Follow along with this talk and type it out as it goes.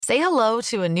Say hello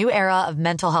to a new era of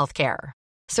mental health care.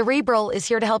 Cerebral is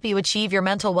here to help you achieve your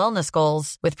mental wellness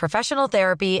goals with professional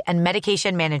therapy and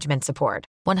medication management support.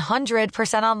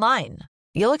 100% online.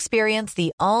 You'll experience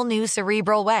the all-new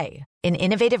Cerebral Way, an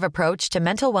innovative approach to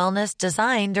mental wellness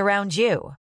designed around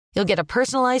you. You'll get a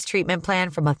personalized treatment plan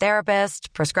from a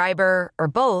therapist, prescriber, or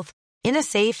both in a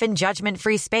safe and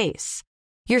judgment-free space.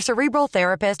 Your Cerebral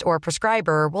therapist or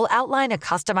prescriber will outline a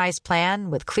customized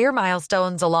plan with clear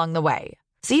milestones along the way,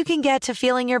 so you can get to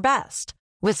feeling your best.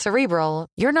 With Cerebral,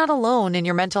 you're not alone in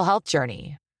your mental health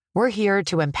journey. We're here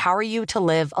to empower you to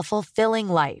live a fulfilling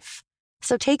life.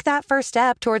 So take that first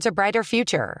step towards a brighter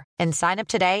future and sign up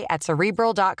today at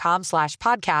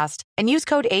Cerebral.com/podcast and use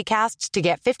code ACAST to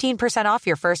get 15% off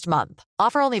your first month.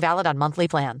 Offer only valid on monthly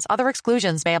plans. Other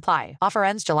exclusions may apply. Offer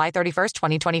ends July 31st,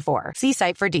 2024. See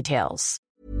site for details.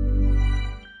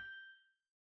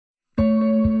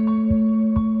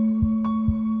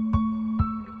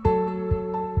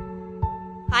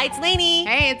 Hi, it's Lainey.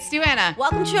 Hey, it's Duana.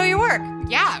 Welcome to Show Your Work.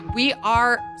 Yeah, we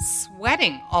are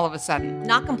sweating all of a sudden.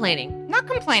 Not complaining. Not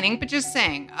complaining, but just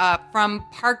saying. From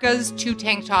parkas to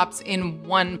tank tops in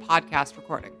one podcast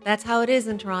recording. That's how it is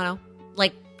in Toronto.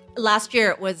 Like last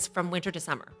year, it was from winter to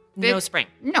summer. No spring.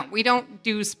 No, we don't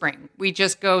do spring. We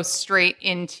just go straight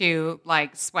into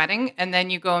like sweating, and then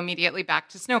you go immediately back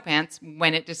to snow pants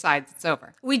when it decides it's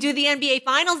over. We do the NBA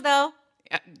Finals, though.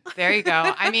 There you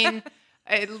go. I mean,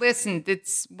 listen,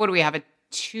 what do we have, a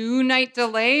 2-night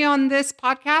delay on this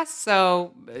podcast?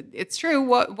 So it's true.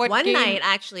 What One game? night,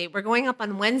 actually. We're going up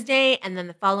on Wednesday, and then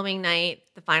the following night,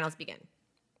 the finals begin.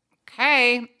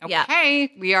 Okay. Yeah.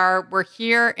 We're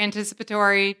here,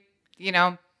 anticipatory,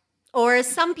 Or as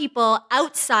some people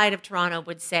outside of Toronto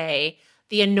would say,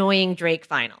 the annoying Drake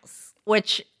finals.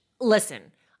 Which,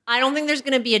 listen, I don't think there's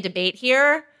going to be a debate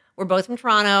here. We're both from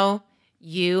Toronto.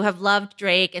 You have loved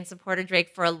Drake and supported Drake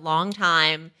for a long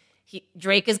time.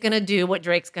 Drake is going to do what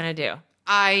Drake's going to do.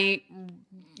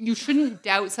 You shouldn't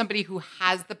doubt somebody who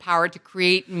has the power to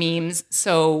create memes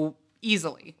so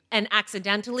easily. And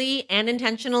accidentally and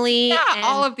intentionally. Yeah, and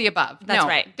all of the above. That's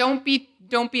right. Don't be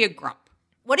a grump.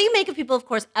 What do you make of people, of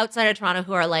course, outside of Toronto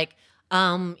who are like,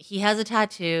 he has a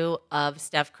tattoo of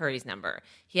Steph Curry's number.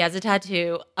 He has a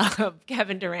tattoo of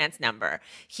Kevin Durant's number.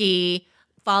 He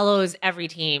follows every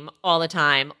team all the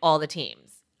time, all the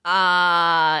teams.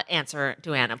 Answer,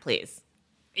 Duana, please.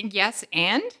 Yes,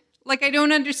 and? Like, I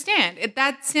don't understand.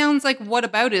 That sounds like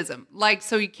whataboutism. Like,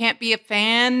 so you can't be a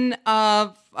fan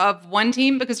of one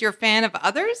team because you're a fan of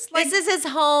others? Like, this is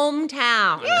his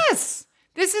hometown. Yes.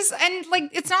 And like,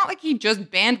 it's not like he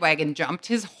just bandwagon jumped.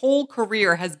 His whole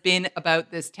career has been about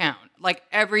this town. Like,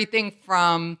 everything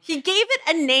from... He gave it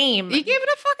a name. He gave it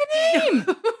a fucking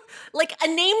name. Like, a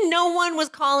name no one was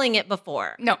calling it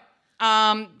before. No.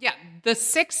 Yeah, the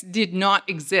Six did not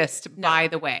exist, by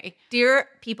the way. Dear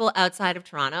people outside of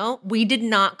Toronto, we did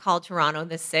not call Toronto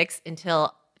the Six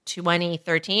until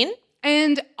 2013.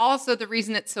 And also the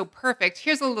reason it's so perfect,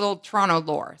 here's a little Toronto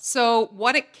lore. So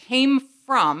what it came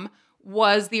from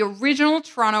was the original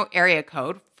Toronto area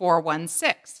code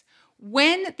 416.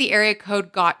 When the area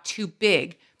code got too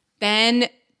big, then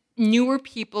newer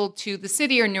people to the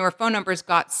city or newer phone numbers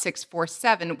got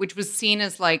 647, which was seen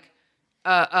as like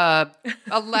a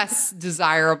less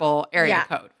desirable area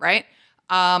code, right?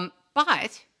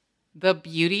 But the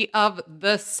beauty of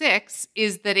the Six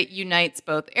is that it unites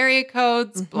both area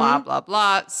codes, blah, blah,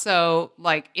 blah. So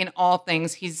like in all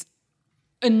things, he's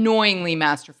annoyingly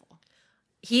masterful.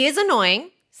 He is annoying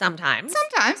sometimes.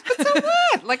 Sometimes, but so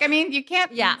what? Like, I mean, you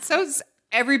can't. Yeah. So's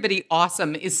everybody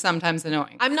awesome is sometimes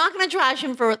annoying. I'm not going to trash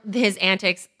him for his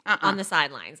antics on the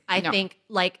sidelines. I think,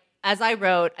 like, as I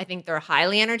wrote, I think they're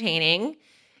highly entertaining.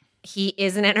 He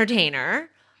is an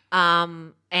entertainer.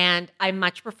 And I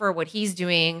much prefer what he's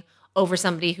doing over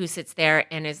somebody who sits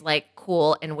there and is, like,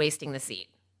 cool and wasting the seat.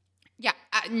 Yeah,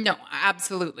 no,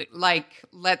 absolutely. Like,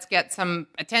 let's get some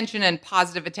attention and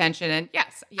positive attention. And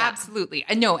yes, absolutely.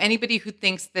 I know anybody who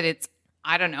thinks that it's,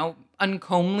 I don't know,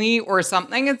 uncomely or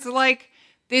something, it's like,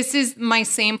 this is my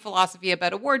same philosophy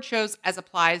about award shows as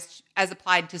applied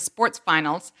to sports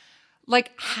finals.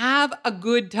 Like, have a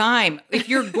good time. If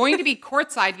you're going to be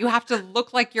courtside, you have to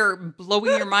look like you're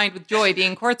blowing your mind with joy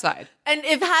being courtside. And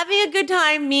if having a good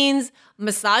time means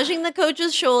massaging the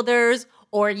coach's shoulders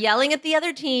or yelling at the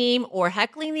other team or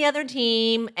heckling the other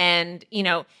team, and, you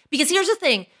know, because here's the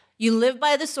thing, you live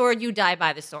by the sword, you die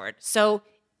by the sword. So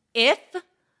if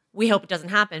we hope it doesn't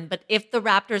happen. But if the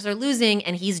Raptors are losing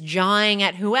and he's jawing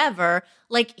at whoever,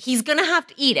 like, he's going to have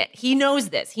to eat it. He knows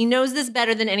this. He knows this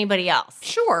better than anybody else.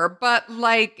 Sure, but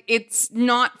like, it's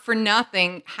not for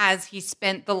nothing has he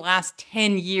spent the last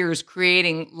 10 years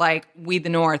creating like We the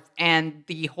North and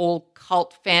the whole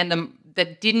cult fandom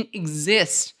that didn't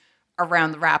exist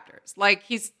around the Raptors. Like,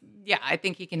 I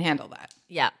think he can handle that.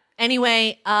 Yeah.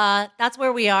 Anyway, that's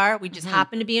where we are. We just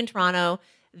happen to be in Toronto.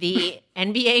 The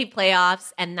NBA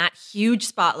playoffs and that huge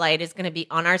spotlight is going to be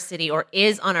on our city, or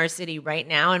is on our city right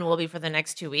now, and will be for the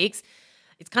next 2 weeks.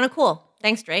 It's kind of cool.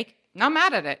 Thanks, Drake. Not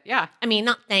mad at it. Yeah. I mean,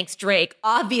 not thanks, Drake.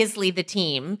 Obviously, the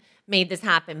team made this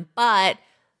happen, but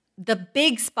the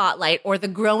big spotlight, or the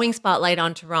growing spotlight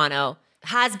on Toronto,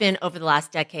 has been over the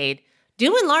last decade,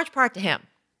 due in large part to him.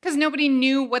 Because nobody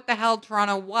knew what the hell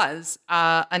Toronto was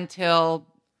until...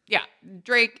 Yeah,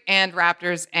 Drake and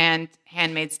Raptors and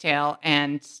Handmaid's Tale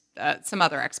and some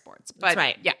other exports. But, That's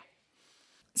right. Yeah.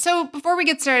 So before we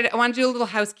get started, I want to do a little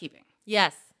housekeeping.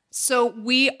 Yes. So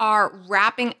we are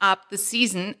wrapping up the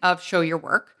season of Show Your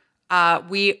Work.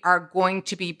 We are going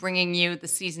to be bringing you the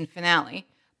season finale.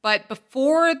 But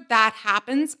before that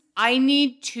happens, I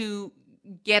need to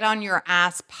get on your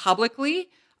ass publicly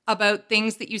about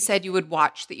things that you said you would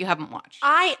watch that you haven't watched.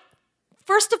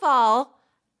 First of all,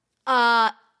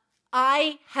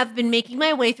 I have been making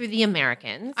my way through The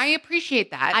Americans. I appreciate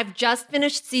that. I've just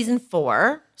finished season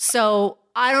 4, so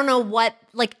I don't know what,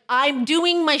 like, I'm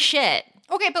doing my shit.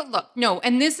 Okay, but look, no,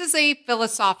 and this is a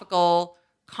philosophical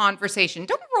conversation.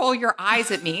 Don't roll your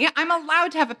eyes at me. I'm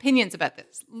allowed to have opinions about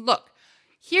this. Look,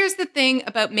 here's the thing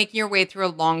about making your way through a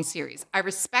long series. I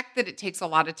respect that it takes a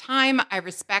lot of time. I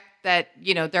respect that,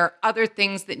 there are other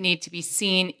things that need to be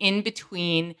seen in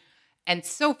between and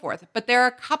so forth. But there are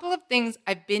a couple of things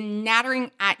I've been nattering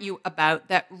at you about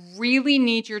that really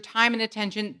need your time and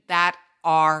attention that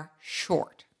are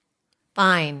short.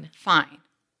 Fine.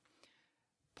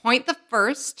 Point the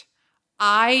first,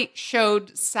 I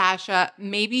showed Sasha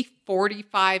maybe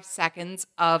 45 seconds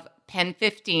of Pen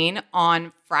 15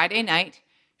 on Friday night.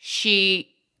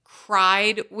 She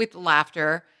cried with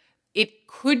laughter. It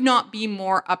could not be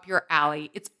more up your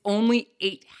alley. It's only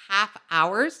 8.5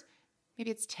 hours. Maybe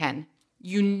it's 10.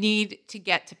 You need to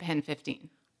get to Pen 15.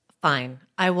 Fine.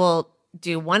 I will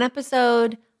do one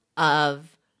episode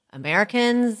of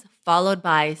Americans followed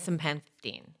by some Pen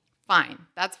 15. Fine.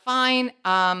 That's fine.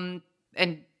 And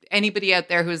anybody out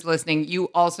there who's listening, you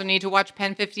also need to watch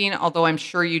Pen 15, although I'm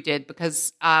sure you did,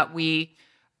 because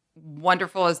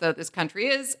wonderful as though this country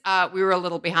is, we were a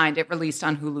little behind. It released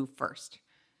on Hulu first.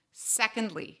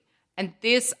 Secondly, and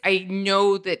this I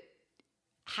know that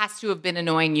has to have been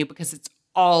annoying you because it's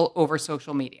all over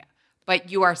social media,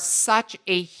 but you are such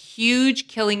a huge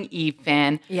Killing Eve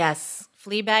fan. Yes.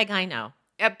 Fleabag, I know.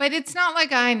 But it's not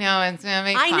like I know. It's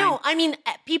I know. I mean,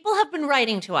 people have been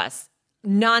writing to us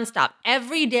nonstop.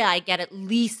 Every day I get at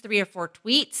least 3 or 4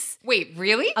 tweets. Wait,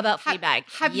 really? About Fleabag.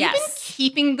 Have you been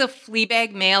keeping the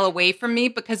Fleabag mail away from me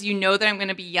because you know that I'm going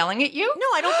to be yelling at you? No,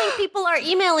 I don't think people are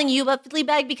emailing you about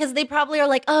Fleabag because they probably are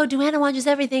like, oh, Duana watches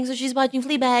everything, so she's watching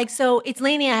Fleabag, so it's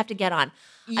Lainey I have to get on.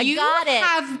 You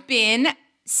have been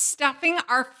stuffing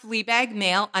our Fleabag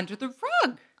mail under the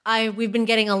rug. We've been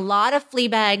getting a lot of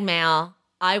Fleabag mail.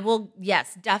 I will,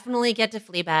 yes, definitely get to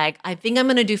Fleabag. I think I'm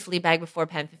going to do Fleabag before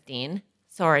Pen 15.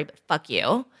 Sorry, but fuck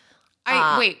you.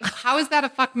 Wait, how is that a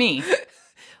fuck me?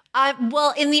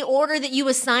 Well, in the order that you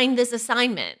assigned this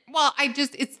assignment. Well,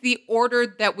 it's the order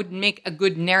that would make a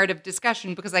good narrative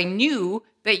discussion because I knew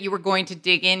that you were going to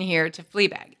dig in here to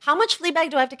Fleabag. How much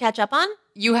Fleabag do I have to catch up on?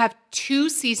 You have 2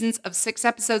 seasons of 6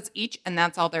 episodes each, and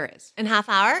that's all there is. In half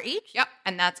hour each? Yep,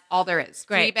 and that's all there is.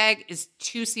 Great. Fleabag is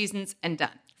 2 seasons and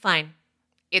done. Fine.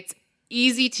 It's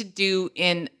easy to do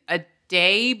in a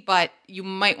day, but you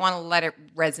might want to let it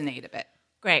resonate a bit.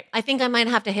 Great. I think I might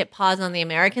have to hit pause on The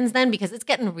Americans then because it's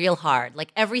getting real hard.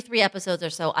 Like every 3 episodes or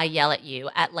so, I yell at you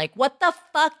at like, what the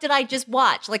fuck did I just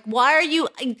watch? Like, why are you?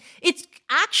 It's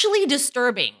actually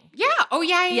disturbing. Yeah. Oh,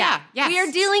 yeah. Yes. We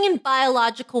are dealing in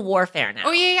biological warfare now.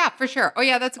 Oh, yeah, for sure. Oh,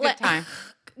 yeah, that's a good time.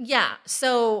 Yeah.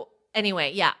 So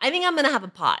anyway, yeah, I think I'm going to have a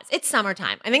pause. It's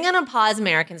summertime. I think I'm going to pause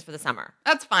Americans for the summer.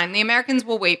 That's fine. The Americans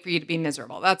will wait for you to be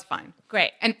miserable. That's fine.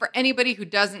 Great. And for anybody who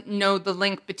doesn't know the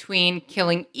link between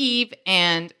Killing Eve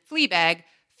and Fleabag,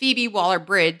 Phoebe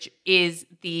Waller-Bridge is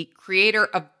the creator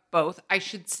of both. I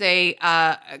should say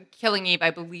Killing Eve, I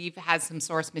believe, has some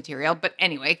source material. But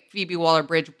anyway, Phoebe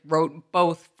Waller-Bridge wrote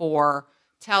both for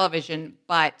television,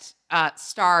 but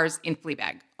stars in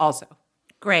Fleabag also.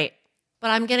 Great.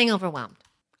 But I'm getting overwhelmed.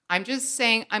 I'm just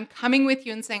saying, I'm coming with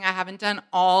you and saying I haven't done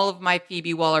all of my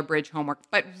Phoebe Waller-Bridge homework,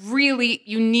 but really,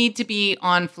 you need to be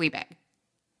on Fleabag.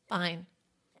 Fine.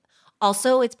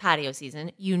 Also, it's patio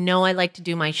season. You know I like to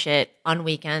do my shit on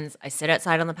weekends. I sit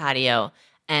outside on the patio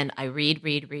and I read.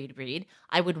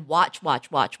 I would watch,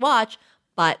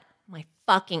 but my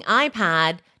fucking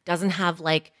iPad doesn't have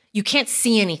you can't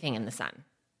see anything in the sun.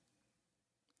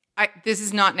 This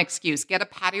is not an excuse. Get a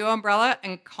patio umbrella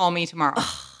and call me tomorrow.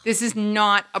 This is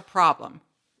not a problem.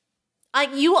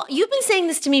 You've been saying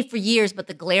this to me for years, but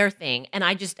the glare thing, and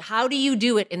how do you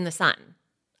do it in the sun?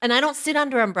 And I don't sit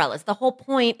under umbrellas. The whole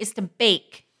point is to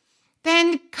bake.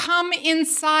 Then come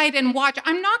inside and watch.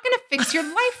 I'm not going to fix your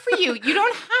life for you. You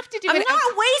don't have to do it. I'm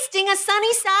not wasting a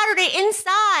sunny Saturday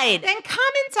inside. Then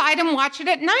come inside and watch it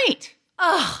at night.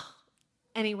 Ugh.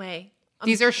 Anyway.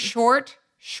 These are short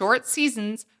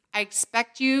seasons. I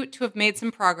expect you to have made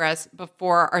some progress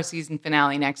before our season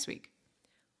finale next week.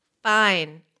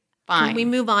 Fine. Can we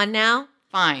move on now?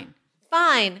 Fine.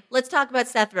 Let's talk about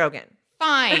Seth Rogen.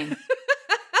 Fine.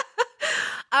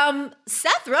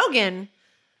 Seth Rogen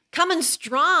coming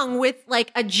strong with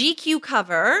a GQ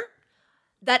cover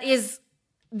that is,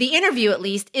 the interview at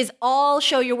least, is all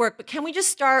show your work. But can we just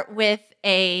start with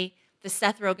the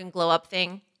Seth Rogen glow up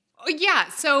thing? Yeah,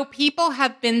 so people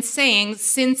have been saying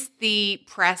since the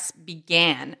press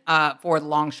began for the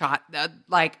long shot,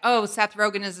 oh, Seth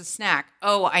Rogen is a snack.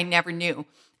 Oh, I never knew.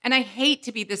 And I hate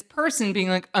to be this person being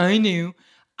like, I knew.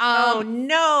 Oh,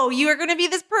 no, you are going to be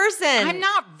this person. I'm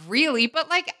not really, but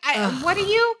what are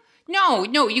you? No,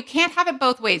 you can't have it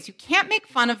both ways. You can't make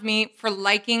fun of me for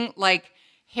liking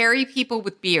hairy people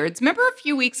with beards. Remember a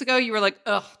few weeks ago you were like,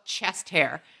 ugh, chest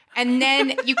hair. And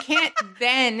then you can't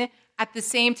then at the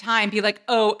same time be like,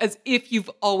 oh, as if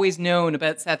you've always known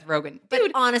about Seth Rogen. But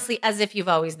dude, honestly, as if you've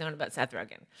always known about Seth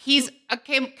Rogen. He's,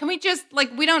 okay, can we just,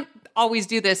 we don't always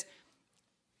do this.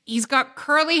 He's got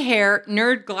curly hair,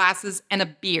 nerd glasses, and a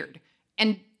beard.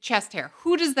 And chest hair.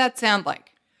 Who does that sound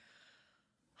like?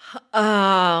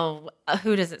 Oh,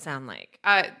 who does it sound like?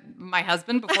 My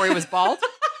husband before he was bald.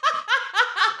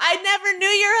 I never knew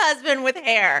your husband with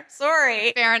hair.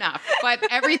 Sorry. Fair enough. But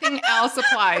everything else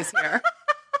applies here.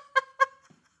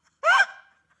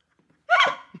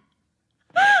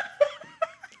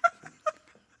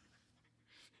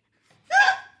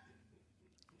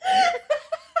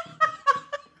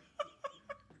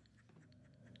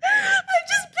 I'm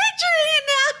just picturing it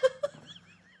now.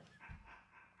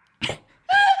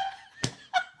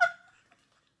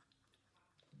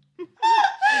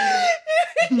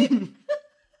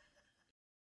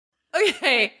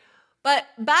 Okay, but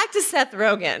back to Seth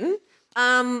Rogen.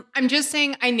 I'm just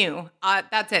saying I knew.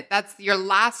 That's it. That's your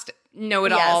last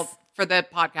know-it-all for the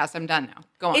podcast. I'm done now.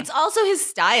 Go on. It's also his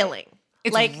styling.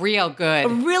 It's real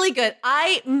good. Really good.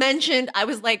 I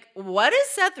was like, what is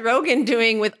Seth Rogen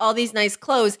doing with all these nice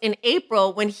clothes in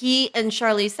April when he and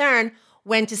Charlize Theron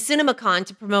went to CinemaCon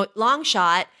to promote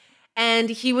Longshot, and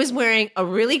he was wearing a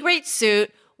really great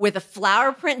suit with a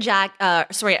flower print a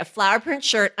flower print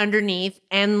shirt underneath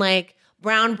and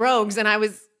brown brogues. And I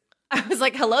was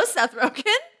like, hello, Seth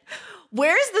Rogen?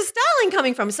 Where is the styling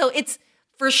coming from? So it's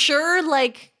for sure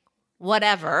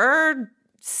whatever.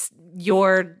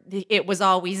 It was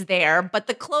always there, but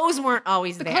the clothes weren't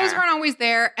always there. The clothes weren't always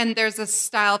there, and there's a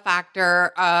style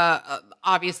factor.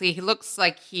 Obviously, he looks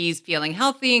like he's feeling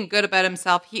healthy and good about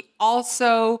himself. He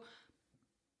also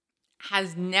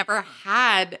has never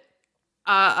had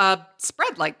a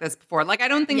spread like this before. I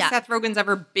don't think Seth Rogen's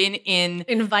ever been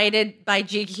invited by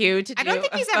GQ to do. I don't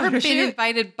think he's ever been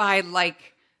invited by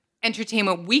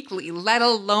Entertainment Weekly, let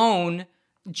alone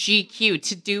GQ,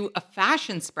 to do a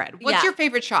fashion spread. What's your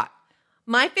favorite shot?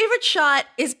 My favorite shot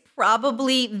is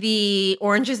probably the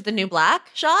Orange is the New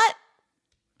Black shot,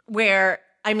 where,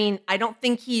 I don't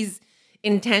think he's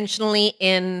intentionally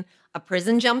in a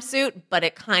prison jumpsuit, but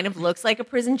it kind of looks like a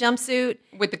prison jumpsuit.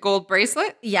 With the gold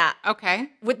bracelet? Yeah. Okay.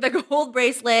 With the gold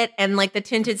bracelet and the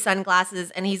tinted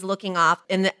sunglasses, and he's looking off,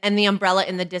 and the umbrella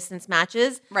in the distance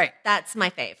matches. Right. That's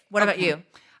my fave. What about you?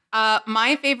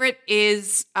 My favorite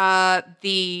is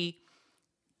the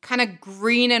kind of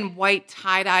green and white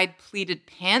tie-dyed pleated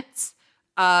pants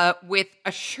with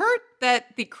a shirt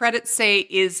that the credits say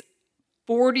is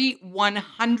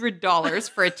 $4,100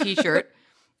 for a t-shirt.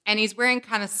 And he's wearing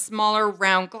kind of smaller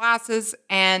round glasses.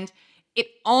 And it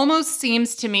almost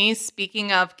seems to me,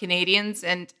 speaking of Canadians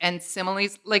and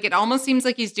similes, it almost seems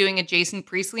like he's doing a Jason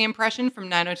Priestley impression from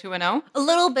 90210. A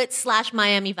little bit /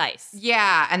 Miami Vice.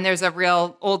 Yeah, and there's a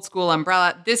real old school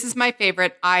umbrella. This is my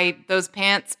favorite. Those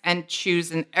pants and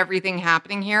shoes and everything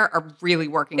happening here are really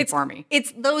working for me.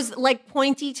 It's those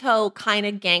pointy toe kind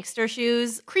of gangster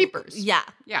shoes. Creepers. Yeah.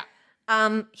 Yeah.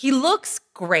 He looks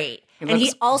great.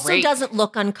 He also doesn't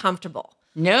look uncomfortable.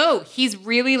 No, he's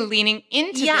really leaning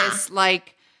into this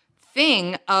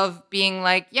thing of being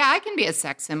like, yeah, I can be a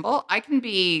sex symbol. I can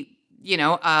be,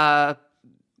 a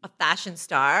fashion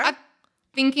star.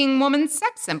 thinking woman's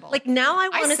sex symbol. Like now I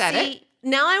want to said see it.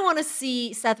 now I want to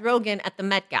see Seth Rogen at the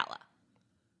Met Gala.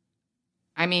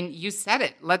 I mean, you said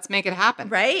it. Let's make it happen.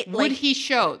 Right? Would he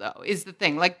show, though, is the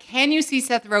thing. Like, can you see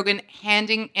Seth Rogen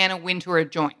handing Anna Wintour a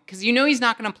joint? Because you know he's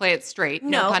not going to play it straight.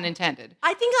 No pun intended.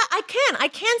 I think I can. I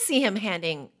can see him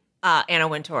handing Anna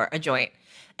Wintour a joint.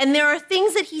 And there are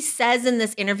things that he says in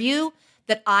this interview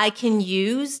that I can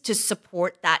use to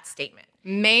support that statement.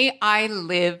 May I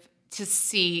live to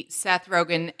see Seth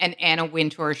Rogen and Anna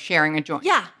Wintour sharing a joint?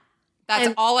 Yeah.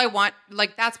 That's all I want.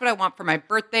 Like, that's what I want for my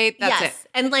birthday. That's it.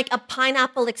 And like a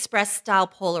Pineapple Express style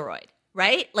Polaroid,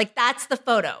 right? Like that's the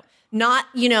photo. Not,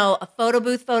 a photo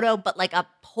booth photo, but like a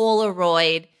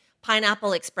Polaroid,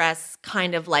 Pineapple Express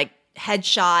kind of like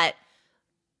headshot,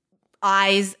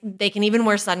 eyes. They can even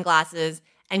wear sunglasses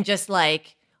and just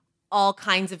like all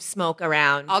kinds of smoke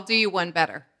around. I'll do you one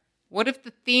better. What if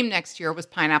the theme next year was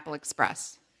Pineapple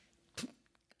Express?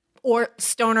 Or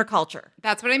stoner culture.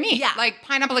 That's what I mean. Yeah. Like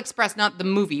Pineapple Express, not the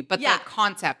movie, but the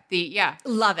concept.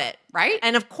 Love it. Right?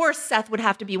 And of course, Seth would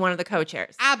have to be one of the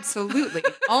co-chairs. Absolutely.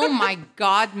 Oh my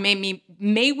God, may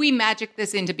we magic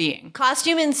this into being.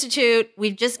 Costume Institute,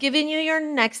 we've just given you your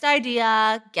next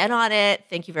idea. Get on it.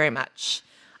 Thank you very much.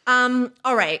 All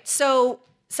right. So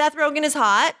Seth Rogen is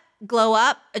hot. Glow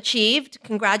up. Achieved.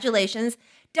 Congratulations.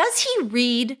 Does he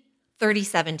read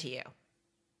 37 to you?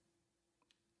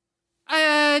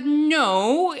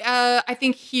 No. I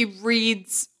think he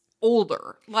reads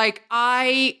older. Like,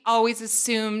 I always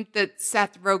assumed that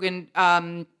Seth Rogen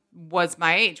was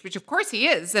my age, which of course he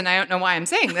is, and I don't know why I'm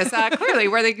saying this. Clearly,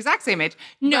 we're the exact same age.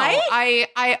 No, right?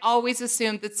 I always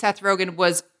assumed that Seth Rogen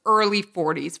was early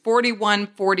 40s, 41,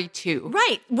 42.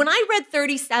 Right. When I read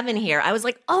 37 here, I was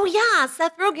like, oh yeah,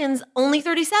 Seth Rogen's only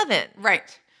 37.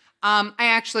 Right.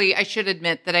 I should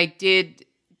admit that I did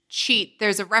cheat.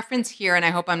 There's a reference here, and I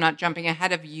hope I'm not jumping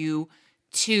ahead of you,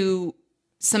 to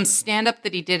some stand-up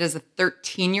that he did as a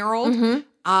 13-year-old,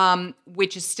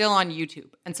 which is still on YouTube.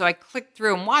 And so I clicked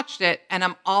through and watched it, and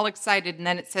I'm all excited. And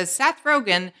then it says, Seth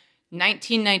Rogen,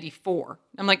 1994.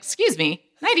 I'm like, excuse me,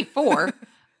 94?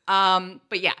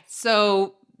 But yeah,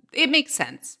 so it makes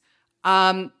sense.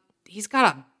 He's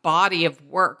got a body of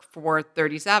work for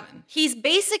 37. He's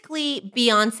basically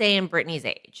Beyonce and Britney's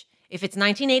age. If it's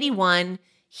 1981...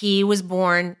 he was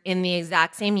born in the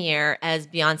exact same year as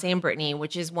Beyonce and Britney,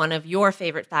 which is one of your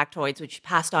favorite factoids, which you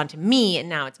passed on to me, and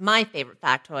now it's my favorite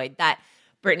factoid, that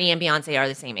Britney and Beyonce are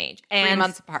the same age. And 3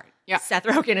 months apart. Yeah. Seth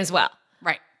Rogen as well.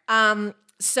 Right.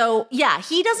 So, yeah,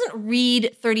 he doesn't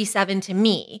read 37 to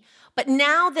me. But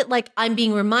now that, like, I'm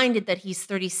being reminded that he's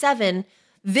 37,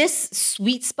 this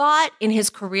sweet spot in his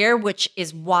career, which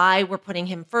is why we're putting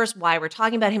him first, why we're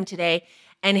talking about him today,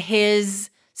 and his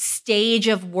stage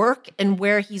of work and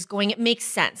where he's going, it makes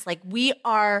sense. Like we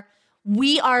are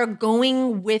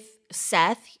going with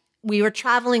Seth. We were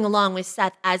traveling along with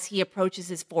Seth as he approaches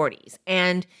his 40s.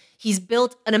 And he's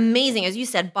built an amazing, as you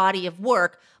said, body of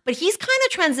work, but he's kind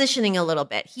of transitioning a little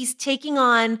bit. He's taking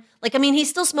on, he's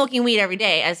still smoking weed every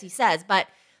day, as he says, but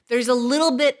there's a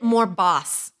little bit more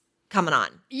boss coming on.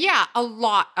 Yeah, a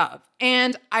lot of.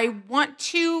 And I want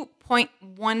to point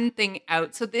one thing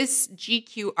out. So this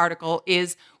GQ article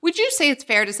is, would you say it's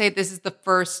fair to say this is the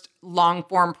first long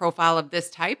form profile of this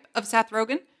type of Seth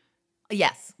Rogen?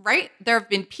 Yes. Right? There have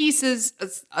been pieces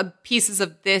of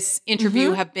this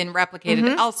interview have been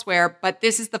replicated elsewhere, but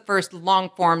this is the first long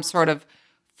form sort of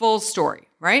full story,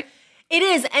 right? It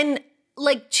is. And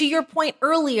to your point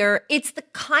earlier, it's the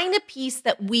kind of piece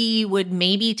that we would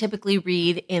maybe typically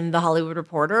read in The Hollywood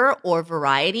Reporter or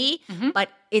Variety, but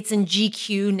it's in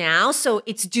GQ now. So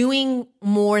it's doing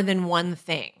more than one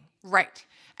thing. Right.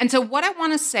 And so what I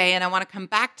want to say, and I want to come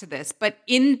back to this, but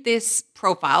in this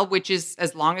profile, which is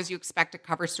as long as you expect a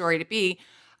cover story to be,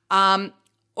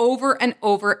 over and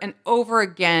over and over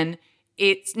again,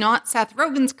 it's not Seth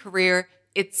Rogen's career.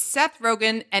 It's Seth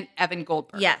Rogen and Evan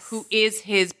Goldberg, yes, who is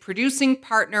his producing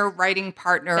partner, writing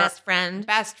partner, best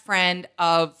friend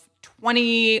of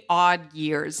 20 odd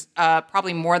years,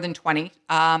 probably more than 20.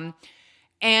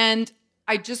 And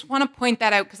I just want to point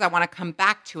that out because I want to come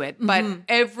back to it. But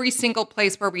every single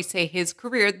place where we say his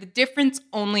career, the difference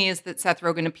only is that Seth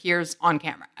Rogen appears on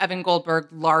camera. Evan Goldberg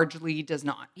largely does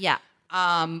not. Yeah.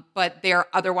 But they're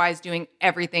otherwise doing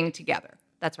everything together.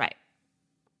 That's right.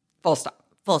 Full stop.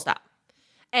 Full stop.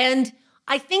 And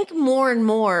I think more and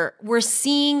more we're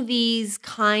seeing these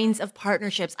kinds of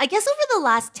partnerships. I guess over the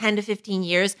last 10 to 15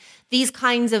 years, these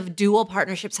kinds of dual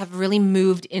partnerships have really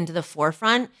moved into the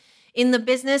forefront in the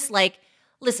business. Like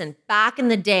listen, back in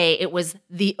the day, it was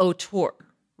the auteur,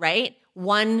 right?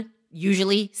 One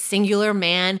usually singular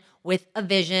man with a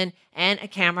vision and a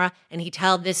camera, and he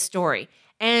told this story.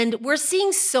 And we're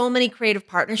seeing so many creative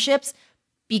partnerships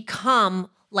become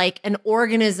like an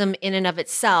organism in and of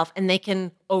itself, and they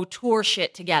can auteur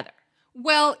shit together.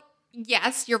 Well,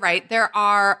 yes, you're right. There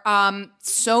are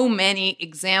so many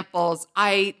examples.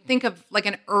 I think of like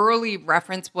an early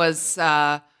reference was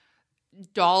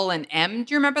Doll and M.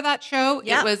 Do you remember that show?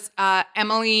 Yeah. It was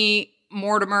Emily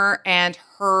Mortimer and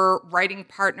her writing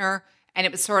partner, and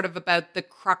it was sort of about the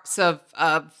crux of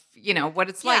what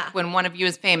it's like when one of you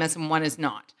is famous and one is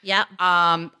not. Yeah.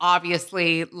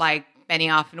 Obviously, like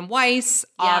Benioff and Weiss.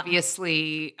 Yeah.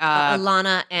 Obviously,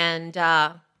 Ilana and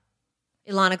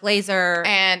Ilana Glazer.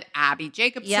 and Abby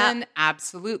Jacobson. Yeah.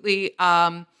 Absolutely.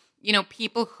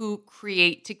 People who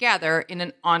create together in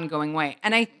an ongoing way.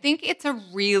 And I think it's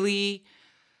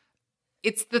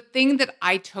the thing that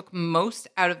I took most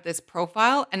out of this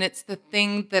profile. And it's the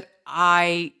thing that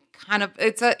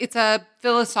it's a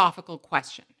philosophical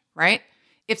question, right?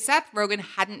 If Seth Rogen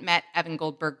hadn't met Evan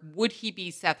Goldberg, would he be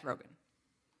Seth Rogen?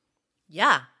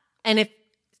 Yeah. And if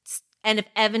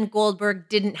Evan Goldberg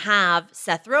didn't have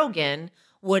Seth Rogen,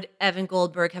 would Evan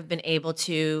Goldberg have been able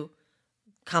to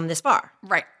come this far?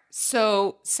 Right.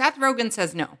 So Seth Rogen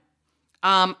says no.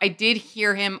 I did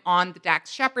hear him on the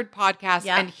Dax Shepard podcast,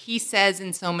 and he says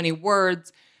in so many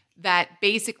words that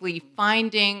basically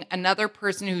finding another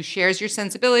person who shares your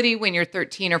sensibility when you're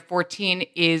 13 or 14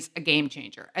 is a game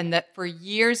changer. And that for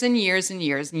years and years and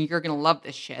years, and you're going to love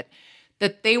this shit,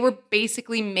 that they were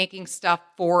basically making stuff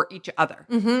for each other.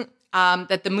 Mm-hmm.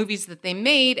 That the movies that they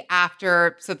made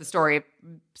after, so the story of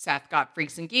Seth got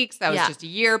Freaks and Geeks, that was just a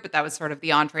year, but that was sort of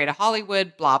the entree to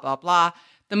Hollywood, blah, blah, blah.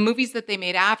 The movies that they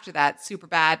made after that,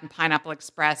 Superbad and Pineapple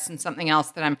Express and something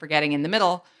else that I'm forgetting in the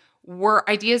middle, were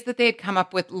ideas that they had come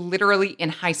up with literally in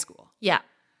high school. Yeah.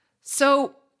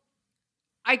 So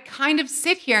I kind of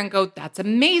sit here and go, that's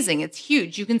amazing. It's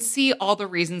huge. You can see all the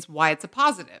reasons why it's a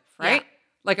positive, right? Yeah.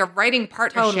 Like a writing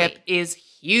partnership is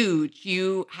huge.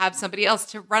 You have somebody else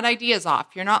to run ideas off.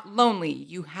 You're not lonely.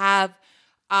 You have,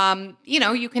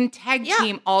 you can tag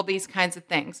team all these kinds of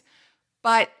things.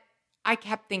 But I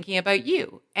kept thinking about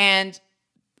you and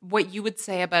what you would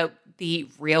say about the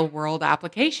real world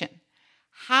application.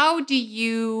 What do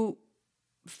you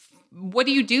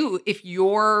do if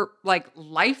your like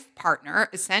life partner,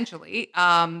 essentially,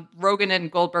 Rogen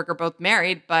and Goldberg are both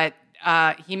married, but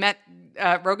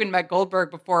Rogen met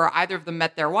Goldberg before either of them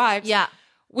met their wives. Yeah.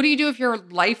 What do you do if your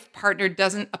life partner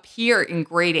doesn't appear in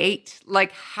grade 8?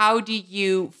 Like, how do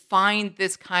you find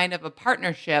this kind of a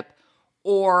partnership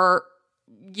or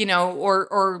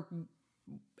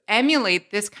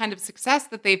emulate this kind of success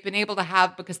that they've been able to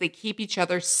have because they keep each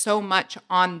other so much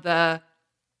on the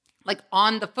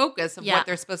focus of what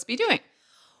they're supposed to be doing?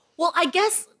 Well,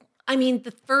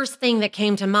 the first thing that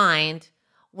came to mind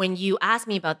when you asked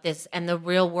me about this and the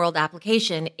real world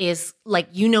application is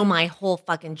my whole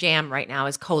fucking jam right now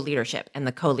is co-leadership and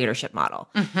the co-leadership model.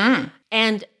 Mm-hmm.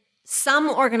 And some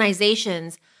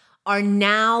organizations are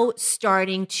now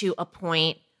starting to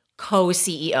appoint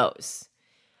co-CEOs.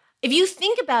 If you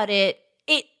think about it,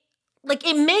 it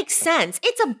makes sense.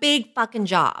 It's a big fucking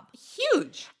job.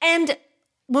 Huge. And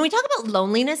when we talk about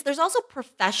loneliness, there's also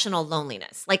professional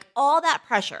loneliness, like all that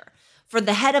pressure for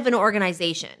the head of an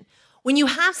organization. When you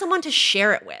have someone to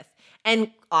share it with,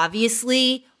 and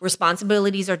obviously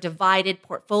responsibilities are divided,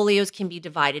 portfolios can be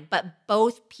divided, but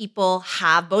both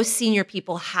senior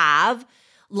people have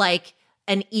like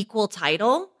an equal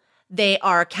title. They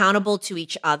are accountable to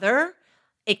each other.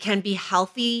 It can be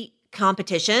healthy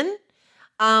competition.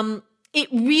 It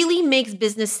really makes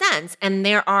business sense. And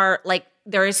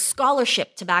there is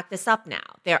scholarship to back this up now.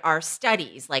 There are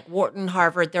studies like Wharton,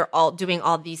 Harvard, they're all doing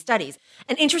all these studies.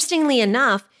 And interestingly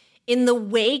enough, in the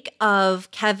wake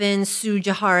of Kevin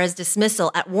Tsujihara's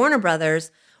dismissal at Warner Brothers,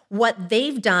 what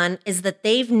they've done is that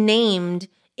they've named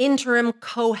interim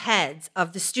co-heads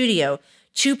of the studio,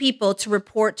 2 people to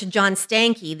report to John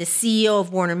Stankey, the CEO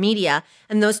of Warner Media,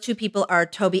 and those 2 people are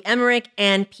Toby Emmerich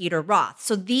and Peter Roth.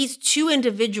 So these 2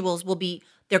 individuals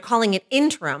they're calling it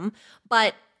interim,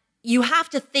 but you have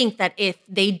to think that if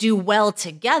they do well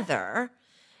together,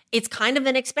 it's kind of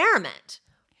an experiment.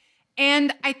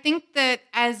 And I think that,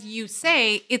 as you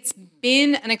say, it's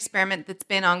been an experiment that's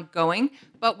been ongoing.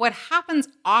 But what happens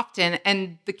often,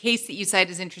 and the case that you cite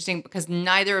is interesting because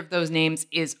neither of those names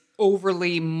is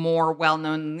overly more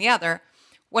well-known than the other.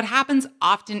 What happens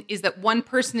often is that one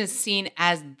person is seen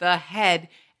as the head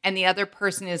and the other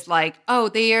person is like, oh,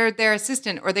 they are their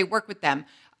assistant or they work with them.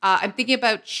 I'm thinking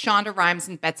about Shonda Rhimes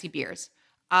and Betsy Beers.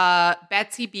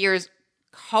 Betsy Beers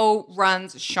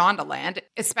co-runs Shondaland,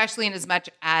 especially in as much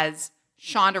as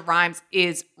Shonda Rhimes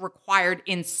is required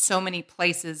in so many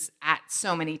places at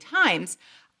so many times.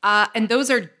 And those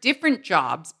are different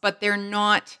jobs, but they're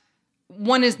not,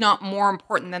 one is not more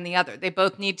important than the other. They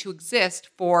both need to exist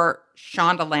for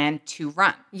Shondaland to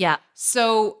run. Yeah.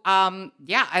 So,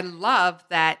 I love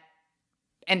that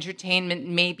entertainment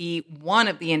may be one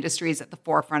of the industries at the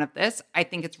forefront of this. I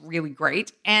think it's really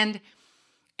great. And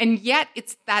yet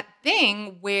it's that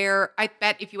thing where I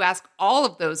bet if you ask all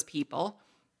of those people,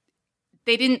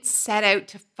 they didn't set out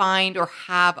to find or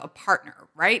have a partner,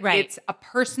 right? Right. It's a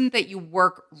person that you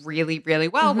work really, really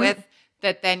well with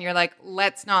that then you're like,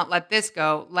 let's not let this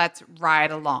go. Let's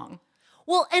ride along.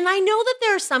 Well, and I know that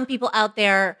there are some people out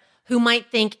there who might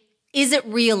think, is it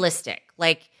realistic?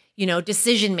 Like,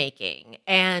 decision making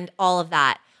and all of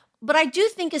that. But I do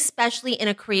think, especially in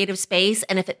a creative space,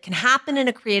 and if it can happen in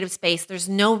a creative space, there's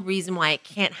no reason why it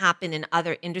can't happen in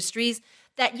other industries,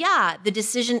 that, the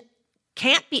decision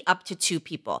can't be up to two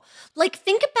people. Like,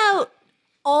 think about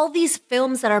all these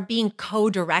films that are being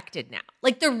co-directed now.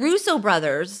 Like, the Russo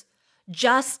brothers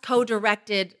just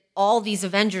co-directed all these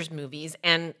Avengers movies,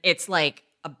 and it's like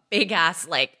a big-ass,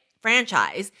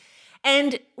 franchise.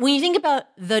 And when you think about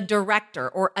the director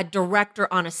or a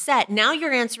director on a set, now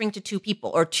you're answering to two people,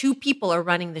 or two people are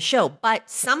running the show. But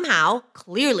somehow,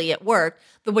 clearly it worked.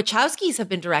 The Wachowskis have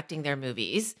been directing their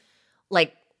movies,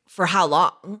 for how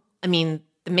long? I mean,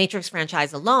 the Matrix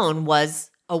franchise alone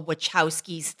was a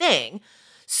Wachowskis thing.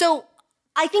 So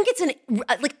I think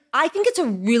it's a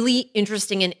really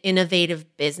interesting and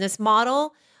innovative business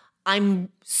model. I'm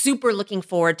super looking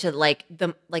forward to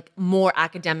the more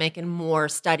academic and more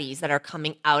studies that are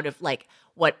coming out of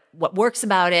what works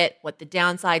about it, what the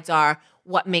downsides are,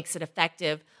 what makes it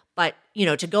effective. But,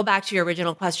 to go back to your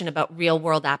original question about real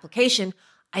world application,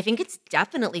 I think it's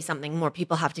definitely something more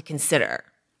people have to consider.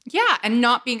 Yeah, and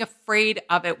not being afraid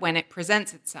of it when it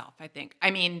presents itself, I think.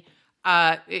 I mean,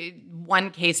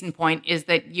 one case in point is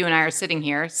that you and I are sitting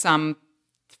here some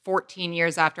 14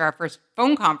 years after our first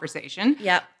phone conversation.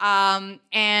 Yep.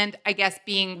 And I guess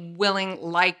being willing,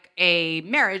 like a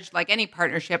marriage, like any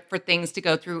partnership, for things to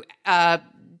go through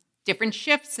different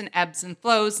shifts and ebbs and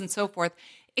flows and so forth.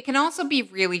 It can also be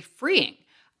really freeing.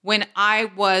 When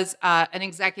I was an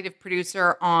executive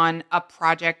producer on a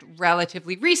project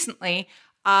relatively recently,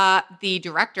 the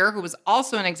director, who was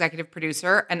also an executive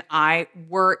producer, and I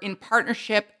were in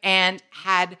partnership and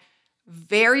had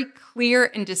very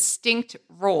clear and distinct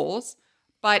roles,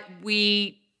 but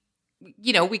we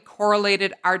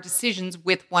correlated our decisions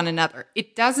with one another.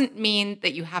 It doesn't mean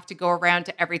that you have to go around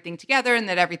to everything together and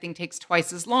that everything takes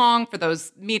twice as long for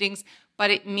those meetings,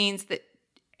 but it means that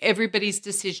everybody's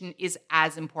decision is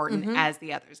as important as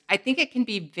the others. I think it can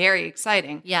be very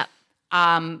exciting. Yeah.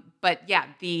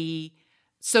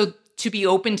 So to be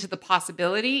open to the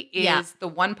possibility is the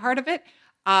one part of it.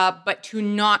 But to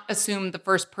not assume the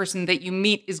first person that you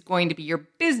meet is going to be your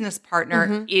business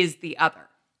partner is the other.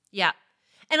 Yeah.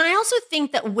 And I also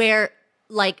think that where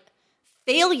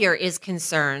failure is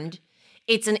concerned,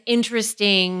 it's an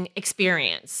interesting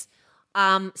experience.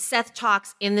 Seth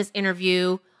talks in this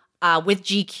interview with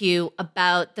GQ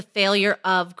about the failure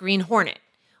of Green Hornet,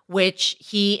 which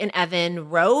he and Evan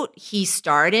wrote, he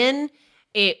starred in.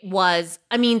 It was,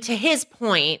 to his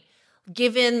point,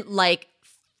 given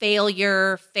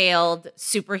failed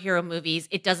superhero movies,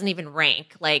 it doesn't even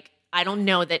rank. I don't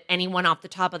know that anyone off the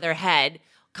top of their head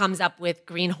comes up with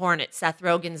Green Hornet, Seth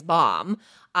Rogen's bomb,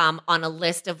 on a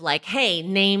list of hey,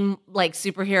 name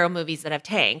superhero movies that have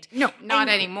tanked. No, not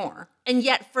anymore. And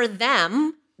yet for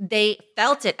them, they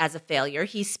felt it as a failure.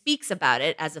 He speaks about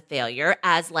it as a failure,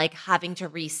 as having to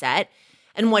reset.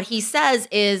 And what he says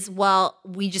is, well,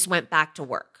 we just went back to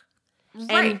work.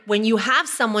 Right. And when you have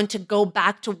someone to go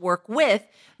back to work with,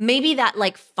 maybe that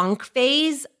funk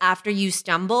phase after you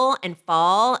stumble and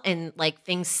fall and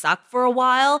things suck for a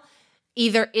while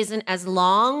either isn't as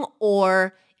long,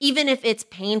 or even if it's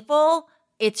painful,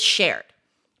 it's shared.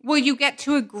 Well, you get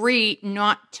to agree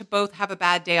not to both have a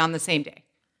bad day on the same day,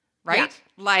 right?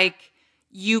 Yeah.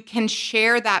 You can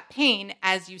share that pain,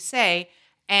 as you say,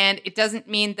 and it doesn't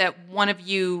mean that one of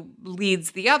you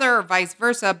leads the other or vice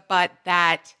versa, but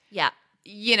that,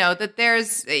 that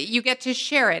there's, you get to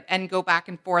share it and go back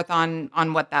and forth on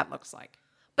what that looks like.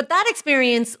 But that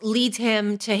experience leads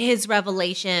him to his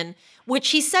revelation, which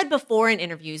he said before in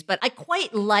interviews, but I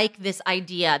quite like this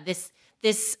idea,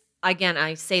 this again,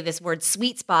 I say this word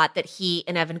sweet spot that he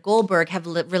and Evan Goldberg have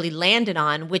really landed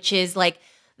on, which is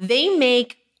they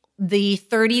make the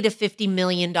 $30 to $50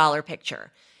 million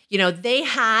picture. They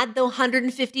had the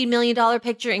 $150 million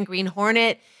picture in Green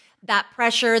Hornet. That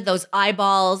pressure, those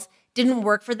eyeballs didn't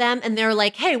work for them. And they're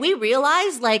like, hey, we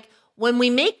realize like when we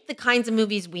make the kinds of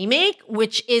movies we make,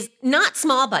 which is not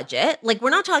small budget, like we're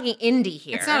not talking indie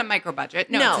here. It's not a micro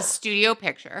budget. No, it's a studio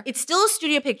picture. It's still a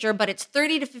studio picture, but it's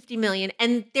 30 to 50 million.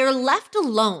 And they're left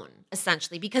alone,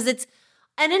 essentially, because it's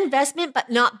an investment, but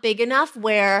not big enough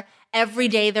where every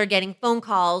day they're getting phone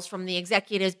calls from the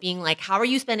executives being like, how are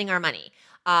you spending our money?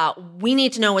 We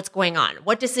need to know what's going on.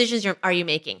 What decisions are you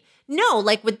making? No,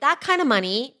 like with that kind of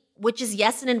money, which is,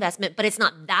 yes, an investment, but it's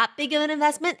not that big of an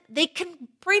investment, they can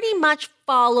pretty much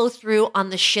follow through on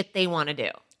the shit they want to do.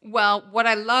 Well, what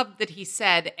I love that he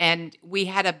said, and we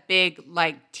had a big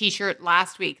like t-shirt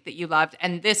last week that you loved,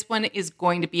 and this one is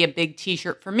going to be a big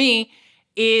t-shirt for me,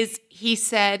 is he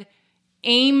said,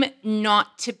 aim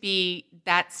not to be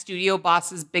that studio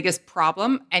boss's biggest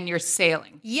problem and you're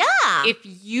sailing. Yeah. If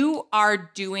you are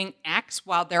doing X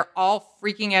while they're all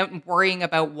freaking out and worrying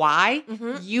about Y,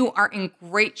 you are in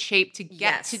great shape to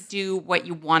get to do what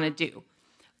you want to do.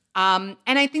 And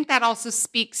I think that also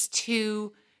speaks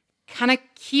to kind of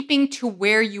keeping to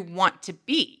where you want to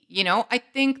be. You know, I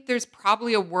think there's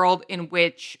probably a world in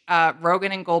which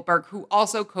Rogen and Goldberg, who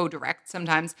also co-direct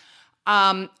sometimes,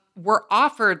 were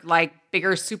offered like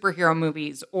bigger superhero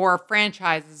movies or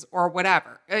franchises or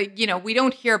whatever. You know, we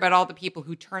don't hear about all the people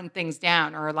who turn things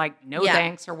down or like no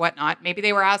thanks or whatnot. Maybe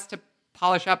they were asked to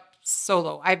polish up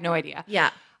Solo. I have no idea.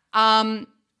 Yeah.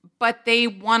 But they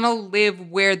want to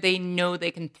live where they know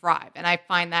they can thrive. And I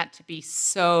find that to be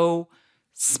so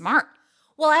smart.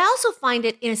 Well, I also find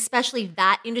it, in especially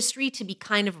that industry, to be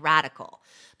kind of radical.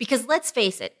 Because let's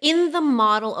face it, in the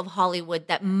model of Hollywood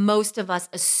that most of us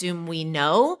assume we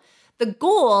know, the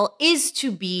goal is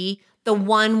to be the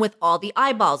one with all the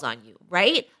eyeballs on you,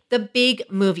 right? The big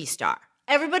movie star.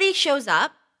 Everybody shows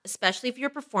up, especially if you're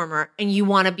a performer, and you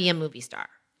want to be a movie star.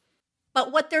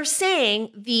 But what they're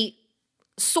saying, the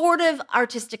sort of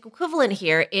artistic equivalent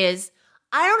here is,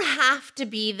 I don't have to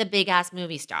be the big-ass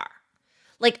movie star.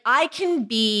 Like, I can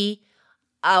be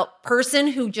a person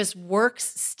who just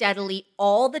works steadily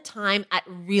all the time at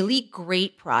really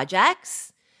great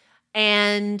projects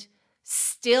and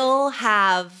still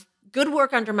have good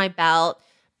work under my belt,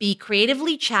 be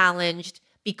creatively challenged,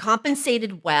 be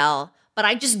compensated well, but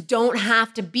I just don't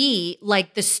have to be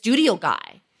like the studio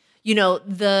guy, you know,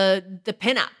 the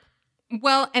pinup.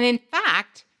 Well, and in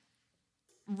fact,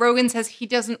 Rogen says he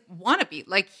doesn't want to be.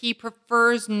 Like, he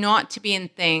prefers not to be in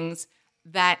things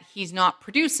that he's not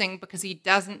producing because he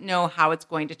doesn't know how it's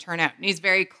going to turn out. And he's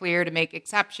very clear to make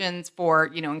exceptions for,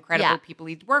 you know, incredible people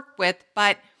he's worked with,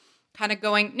 but kind of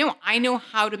going, no, I know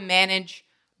how to manage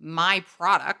my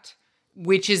product,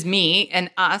 which is me and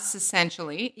us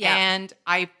essentially. Yeah. And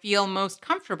I feel most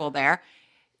comfortable there.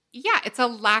 Yeah, it's a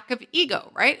lack of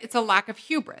ego, right? It's a lack of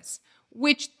hubris,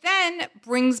 which then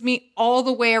brings me all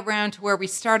the way around to where we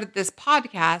started this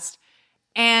podcast.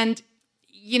 And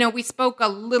you know, we spoke a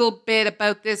little bit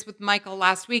about this with Michael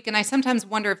last week, and I sometimes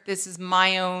wonder if this is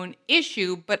my own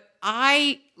issue, but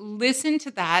I listen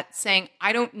to that saying,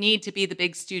 I don't need to be the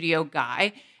big studio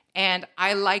guy, and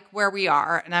I like where we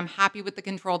are, and I'm happy with the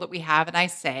control that we have, and I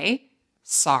say,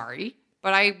 sorry,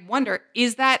 but I wonder,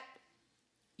 is that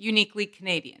uniquely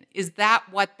Canadian? Is that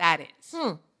what that is?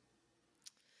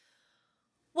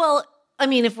 Well, I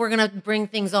mean, if we're going to bring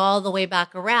things all the way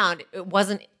back around,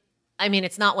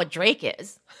 it's not what Drake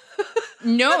is.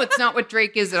 No, it's not what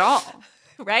Drake is at all.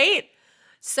 Right?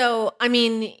 So, I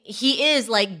mean, he is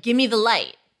like, give me the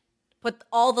light. Put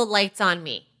all the lights on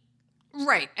me.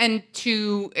 Right. And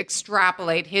to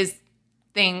extrapolate, his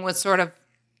thing was sort of,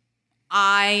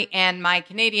 I and my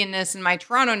Canadianness and my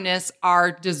Toronto-ness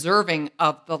are deserving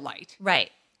of the light.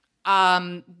 Right.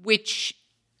 Which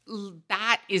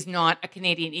that is not a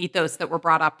Canadian ethos that we're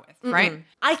brought up with, right?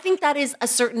 I think that is a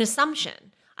certain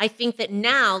assumption. I think that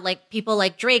now, like, people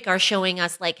like Drake are showing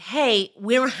us, like, hey,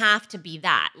 we don't have to be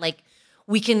that. Like,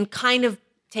 we can kind of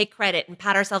take credit and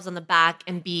pat ourselves on the back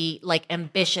and be, like,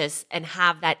 ambitious and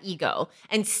have that ego.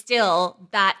 And still,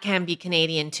 that can be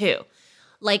Canadian, too.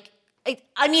 Like,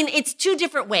 I mean, it's two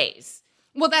different ways.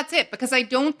 Well, that's it, because I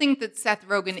don't think that Seth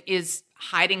Rogen is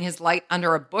hiding his light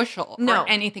under a bushel or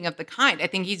anything of the kind. I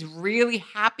think he's really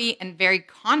happy and very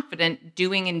confident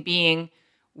doing and being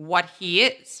what he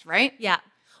is, right? Yeah.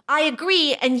 I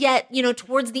agree. And yet, you know,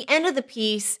 towards the end of the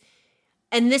piece,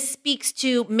 and this speaks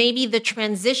to maybe the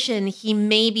transition he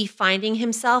may be finding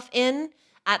himself in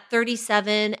at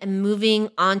 37 and moving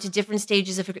on to different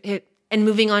stages of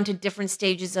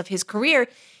his career.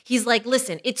 He's like,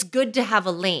 listen, it's good to have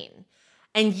a lane.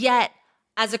 And yet,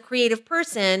 as a creative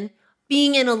person,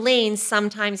 being in a lane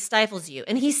sometimes stifles you.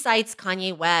 And he cites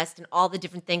Kanye West and all the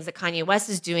different things that Kanye West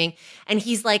is doing. And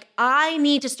he's like, I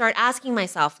need to start asking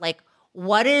myself, like,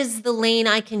 what is the lane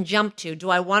I can jump to? Do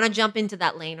I want to jump into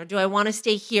that lane or do I want to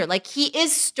stay here? Like, he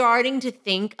is starting to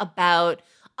think about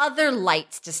other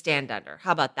lights to stand under.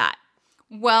 How about that?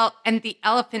 Well, and the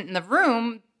elephant in the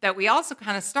room that we also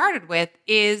kind of started with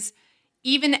is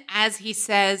even as he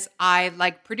says, I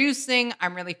like producing,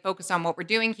 I'm really focused on what we're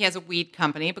doing. He has a weed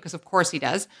company because of course he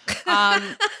does.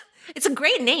 It's a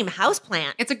great name,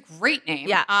 Houseplant. It's a great name.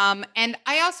 Yeah. And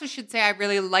I also should say I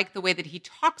really like the way that he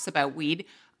talks about weed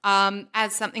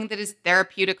as something that is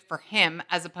therapeutic for him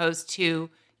as opposed to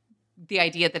the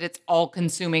idea that it's all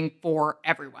consuming for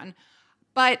everyone.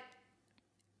 But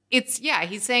he's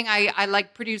saying, I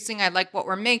like producing, I like what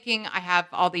we're making, I have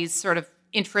all these sort of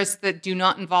interests that do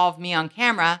not involve me on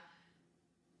camera.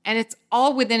 And it's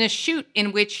all within a shoot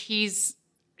in which he's,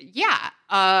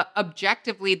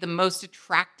 objectively the most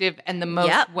attractive and the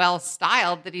most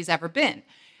well-styled that he's ever been.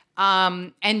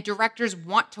 And directors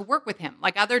want to work with him.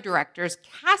 Like other directors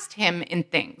cast him in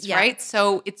things, right?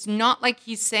 So it's not like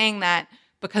he's saying that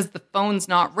because the phone's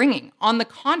not ringing. On the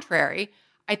contrary,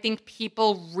 I think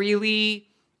people really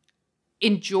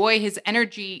enjoy his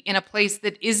energy in a place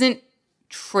that isn't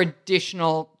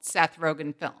traditional Seth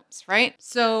Rogen films, right?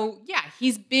 So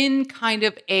he's been kind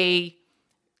of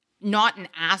not an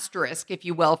asterisk, if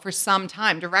you will, for some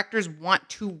time. Directors want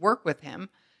to work with him.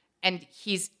 And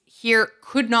he's here,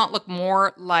 could not look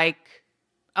more like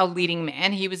a leading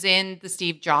man. He was in the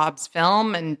Steve Jobs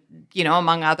film and,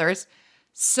 among others.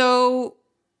 So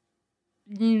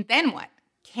then what?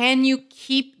 Can you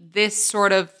keep this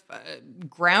sort of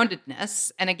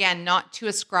groundedness? And again, not to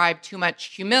ascribe too much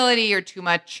humility or too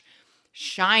much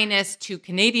shyness to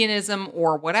Canadianism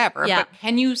or whatever, but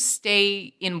can you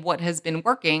stay in what has been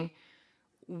working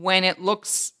when it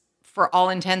looks, for all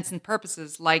intents and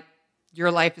purposes, like your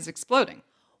life is exploding?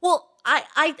 Well,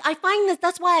 I find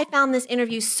that's why I found this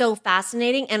interview so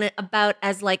fascinating and about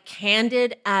as like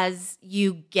candid as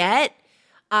you get,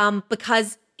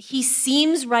 because he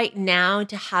seems right now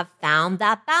to have found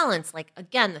that balance. Like,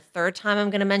 again, the third time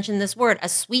I'm going to mention this word, a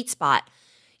sweet spot.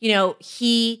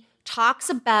 He talks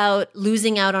about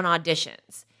losing out on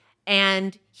auditions.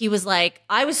 And he was like,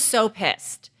 I was so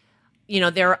pissed.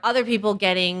 There are other people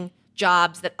getting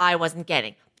jobs that I wasn't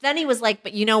getting. But then he was like,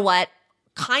 but you know what?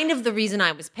 Kind of the reason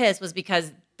I was pissed was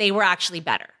because they were actually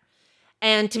better.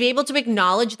 And to be able to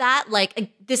acknowledge that, like,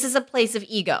 this is a place of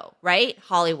ego, right?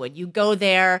 Hollywood. You go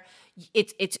there.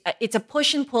 It's a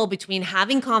push and pull between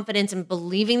having confidence and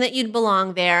believing that you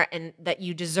belong there and that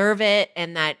you deserve it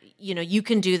and that, you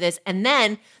can do this. And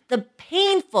then the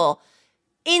painful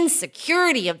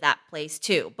insecurity of that place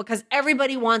too, because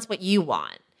everybody wants what you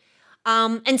want.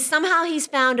 And somehow he's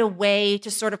found a way to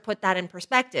sort of put that in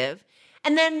perspective.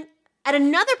 And then at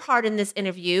another part in this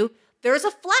interview, there's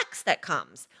a flex that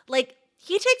comes. Like,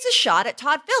 he takes a shot at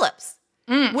Todd Phillips.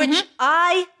 Which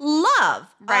I love.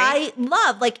 Right. I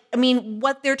love.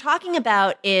 What they're talking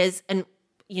about is, and,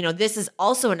 this is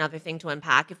also another thing to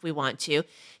unpack if we want to.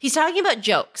 He's talking about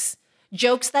jokes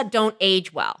that don't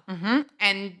age well. Mm-hmm.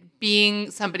 And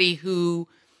being somebody who,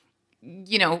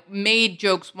 made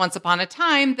jokes once upon a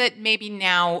time that maybe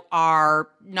now are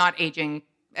not aging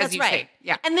as That's you right. say.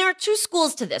 Yeah. And there are two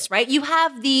schools to this, right? You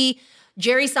have the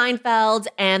Jerry Seinfeld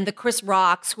and the Chris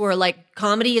Rocks who are like,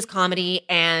 comedy is comedy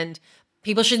and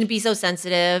people shouldn't be so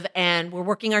sensitive and we're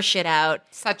working our shit out.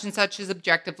 Such and such is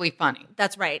objectively funny.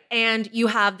 That's right. And you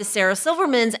have the Sarah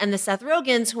Silvermans and the Seth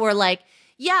Rogens who are like,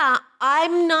 yeah,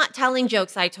 I'm not telling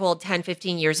jokes I told 10,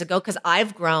 15 years ago because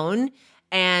I've grown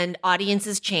and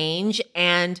audiences change.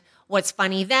 And what's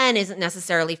funny then isn't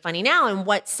necessarily funny now. And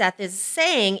what Seth is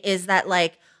saying is that,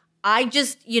 like, I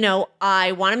just,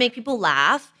 I want to make people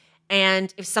laugh.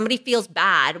 And if somebody feels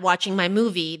bad watching my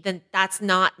movie, then that's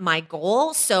not my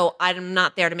goal. So I'm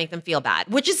not there to make them feel bad,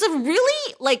 which is a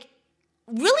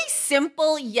really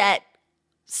simple yet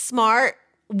smart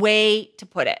way to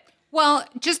put it. Well,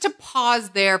 just to pause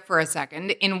there for a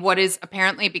second in what is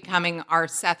apparently becoming our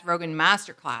Seth Rogen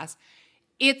masterclass,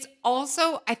 it's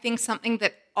also, I think, something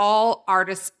that all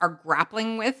artists are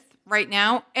grappling with right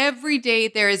now. Every day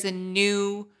there is a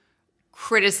new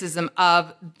criticism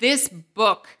of this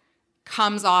book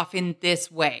comes off in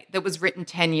this way that was written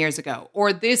 10 years ago,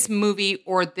 or this movie,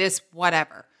 or this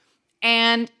whatever.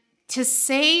 And to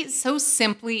say so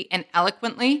simply and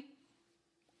eloquently,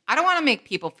 I don't want to make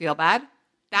people feel bad.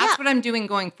 That's what I'm doing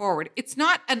going forward. It's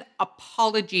not an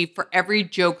apology for every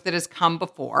joke that has come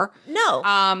before. No.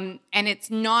 And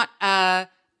it's not a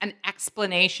an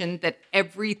explanation that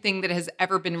everything that has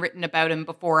ever been written about him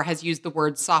before has used the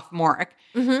word sophomoric.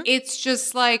 It's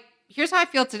just like, here's how I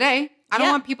feel today. I don't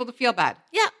want people to feel bad.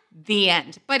 Yeah. The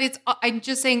end. But I'm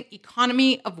just saying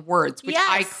economy of words, which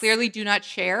I Yes. clearly do not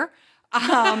share.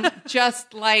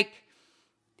 Just like,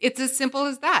 it's as simple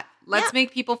as that. Let's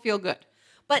make people feel good.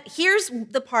 But here's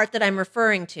the part that I'm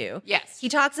referring to. Yes. He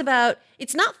talks about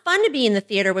it's not fun to be in the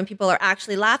theater when people are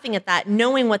actually laughing at that,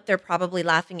 knowing what they're probably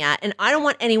laughing at. And I don't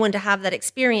want anyone to have that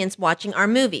experience watching our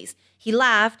movies. He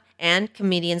laughed and,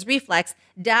 comedian's reflex,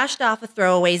 dashed off a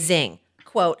throwaway zing.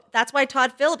 Quote, that's why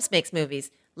Todd Phillips makes movies.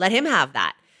 Let him have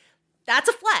that. That's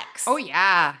a flex. Oh,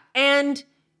 yeah. And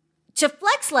to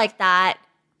flex like that,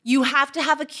 you have to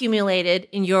have accumulated,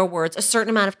 in your words, a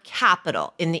certain amount of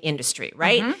capital in the industry,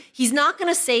 right? He's not going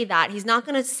to say that. He's not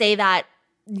going to say that,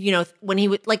 when he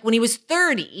was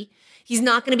 30, he's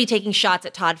not going to be taking shots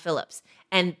at Todd Phillips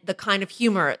and the kind of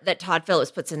humor that Todd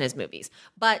Phillips puts in his movies.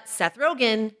 But Seth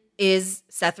Rogen is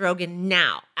Seth Rogen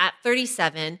now at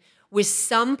 37 with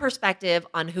some perspective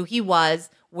on who he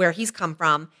was, where he's come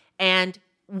from, and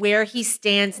where he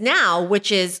stands now,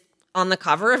 which is on the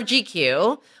cover of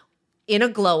GQ, in a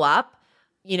glow up,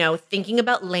 thinking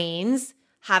about lanes,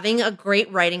 having a great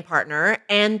writing partner,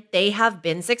 and they have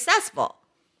been successful.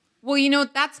 Well,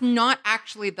 that's not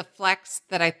actually the flex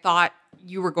that I thought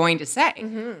you were going to say.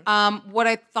 What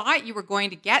I thought you were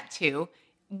going to get to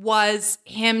was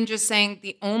him just saying,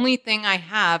 the only thing I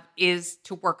have is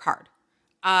to work hard.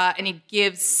 And he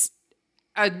gives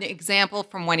an example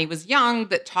from when he was young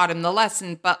that taught him the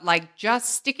lesson, but like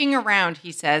just sticking around,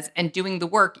 he says, and doing the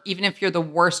work, even if you're the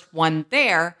worst one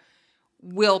there,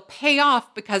 will pay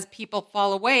off because people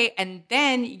fall away. And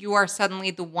then you are suddenly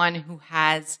the one who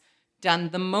has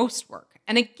done the most work.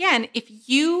 And again, if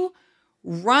you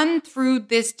run through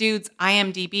this dude's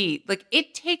IMDb, like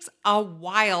it takes a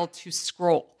while to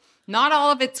scroll. Not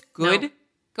all of it's good. No.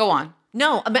 Go on.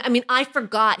 No, I mean, I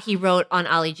forgot he wrote on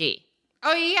Ali G.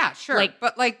 Oh, yeah, sure.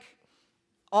 But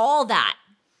all that.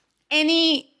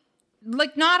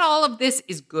 Not all of this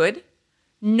is good.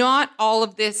 Not all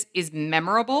of this is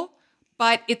memorable,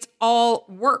 but it's all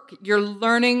work. You're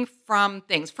learning from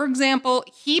things. For example,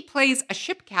 he plays a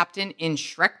ship captain in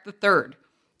Shrek the Third.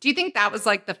 Do you think that was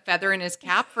like the feather in his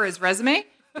cap for his resume?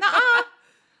 Nuh-uh.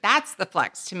 That's the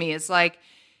flex to me, is like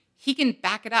he can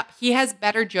back it up. He has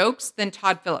better jokes than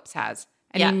Todd Phillips has.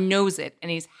 And he knows it, and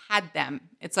he's had them.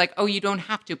 It's like, oh, you don't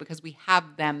have to because we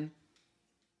have them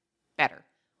better.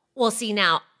 Well, see,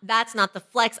 now, that's not the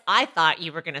flex I thought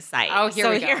you were going to cite. Oh, here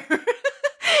we go.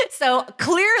 So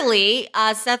clearly,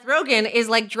 Seth Rogen is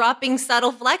like dropping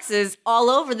subtle flexes all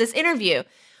over this interview.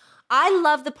 I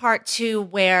love the part, too,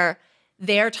 where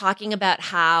they're talking about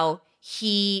how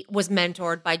he was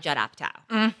mentored by Judd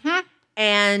Apatow.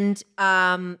 And,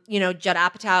 Judd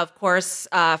Apatow, of course,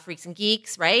 Freaks and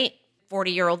Geeks, right?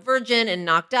 40-Year-Old Virgin and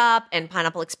Knocked Up and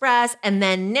Pineapple Express. And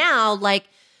then now,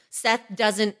 Seth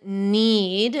doesn't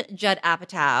need Judd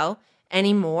Apatow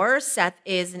anymore. Seth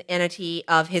is an entity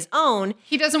of his own.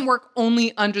 He doesn't work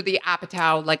only under the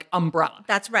Apatow, umbrella.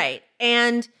 That's right.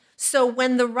 And so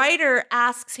when the writer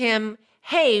asks him,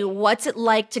 hey, what's it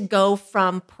like to go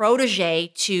from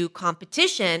protege to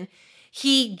competition?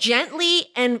 He gently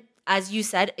and, as you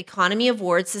said, economy of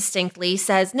words succinctly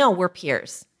says, no, we're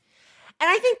peers. And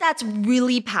I think that's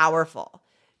really powerful,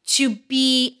 to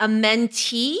be a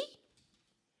mentee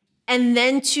and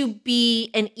then to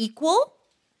be an equal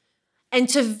and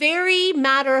to very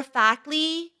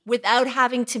matter-of-factly, without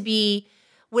having to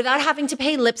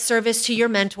pay lip service to your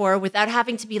mentor, without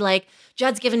having to be like,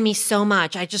 Judd's given me so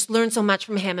much. I just learned so much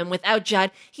from him. And without Judd,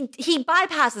 he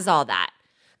bypasses all that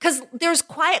because there's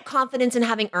quiet confidence in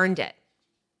having earned it.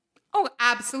 Oh,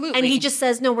 absolutely. And he just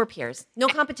says, no, we're peers. No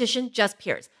competition, just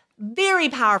peers. Very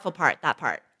powerful part, that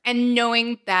part. And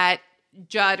knowing that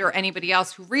Judd or anybody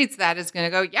else who reads that is going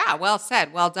to go, yeah, well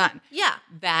said, well done. Yeah.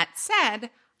 That said,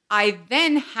 I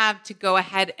then have to go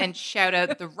ahead and shout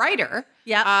out the writer.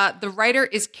 Yeah. The writer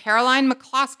is Caroline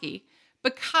McCloskey,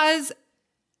 because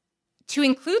to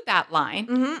include that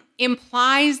line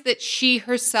implies that she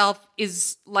herself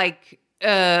is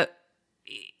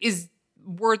is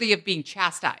worthy of being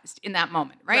chastised in that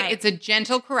moment, right? It's a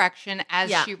gentle correction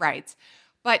as she writes.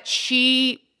 But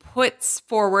she puts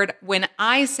forward, when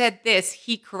I said this,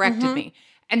 he corrected me.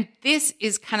 And this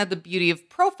is kind of the beauty of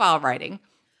profile writing,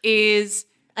 is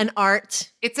an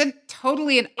art. It's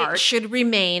totally an art. It should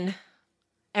remain.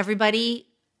 Everybody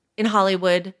in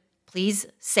Hollywood, please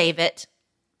save it.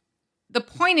 The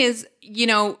point is,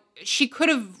 she could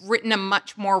have written a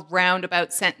much more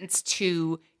roundabout sentence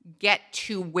to get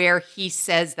to where he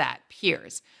says that,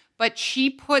 peers. But she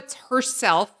puts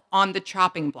herself on the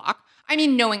chopping block. I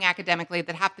mean, knowing academically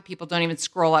that half the people don't even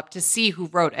scroll up to see who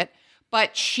wrote it.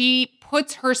 But she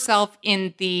puts herself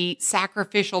in the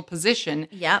sacrificial position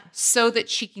so that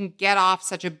she can get off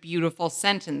such a beautiful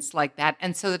sentence like that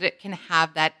and so that it can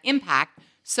have that impact.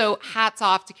 So hats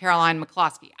off to Caroline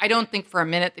McCloskey. I don't think for a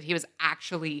minute that he was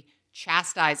actually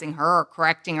chastising her or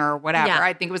correcting her or whatever. Yeah.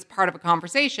 I think it was part of a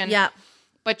conversation. Yeah.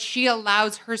 But she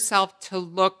allows herself to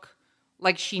look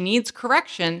like she needs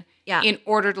correction in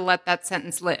order to let that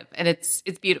sentence live. And it's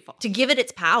beautiful. To give it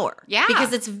its power. Yeah.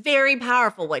 Because it's very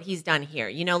powerful what he's done here.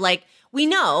 You know, like we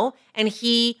know, and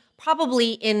he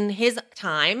probably in his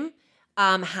time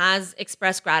has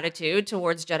expressed gratitude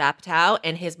towards Judd Apatow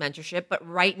and his mentorship. But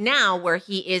right now, where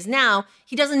he is now,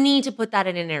 he doesn't need to put that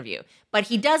in an interview. But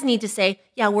he does need to say,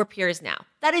 yeah, we're peers now.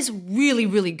 That is really,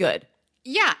 really good.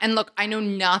 Yeah. And look, I know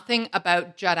nothing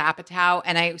about Judd Apatow.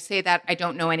 And I say that I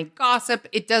don't know any gossip.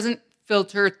 It doesn't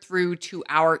filter through to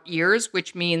our ears,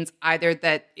 which means either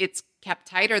that it's kept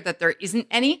tight or that there isn't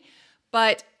any.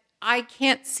 But I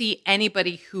can't see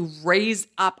anybody who raised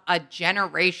up a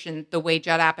generation the way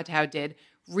Judd Apatow did,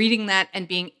 reading that and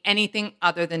being anything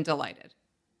other than delighted.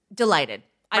 Delighted.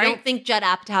 Right? I don't think Judd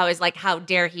Apatow is like, how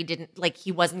dare he didn't, like,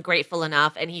 he wasn't grateful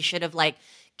enough and he should have, like,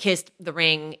 kissed the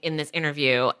ring in this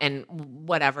interview and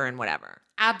whatever and whatever.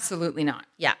 Absolutely not.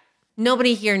 Yeah.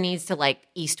 Nobody here needs to, like,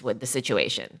 Eastwood the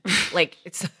situation. Like,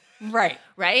 it's... Right.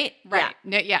 Right? Right.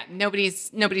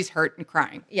 Nobody's hurt and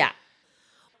crying. Yeah.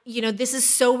 You know, this is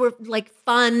so, like,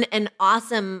 fun and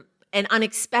awesome and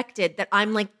unexpected that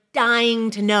I'm, like,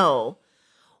 dying to know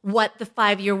what the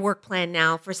 5-year work plan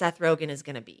now for Seth Rogen is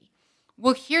going to be.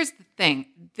 Well, here's the thing.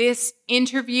 This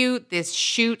interview, this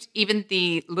shoot, even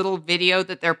the little video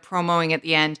that they're promoting at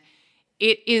the end,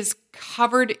 it is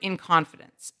covered in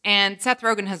confidence. And Seth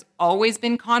Rogen has always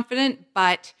been confident,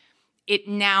 but it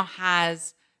now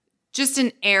has just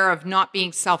an air of not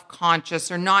being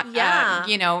self-conscious or not,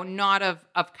 not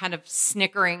of kind of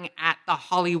snickering at the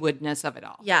Hollywoodness of it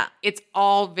all. Yeah. It's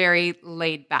all very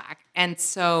laid back. And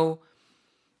so...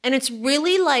 And it's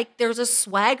really like there's a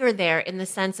swagger there in the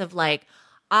sense of like,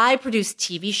 I produce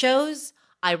TV shows,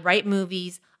 I write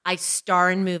movies, I star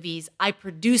in movies, I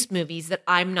produce movies that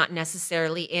I'm not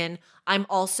necessarily in. I'm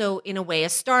also, in a way, a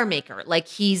star maker. Like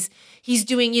he's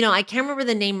doing, you know, I can't remember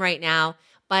the name right now,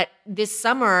 but this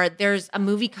summer there's a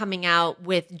movie coming out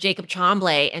with Jacob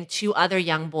Tremblay and 2 other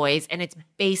young boys. And it's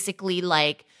basically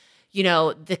like, you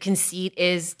know, the conceit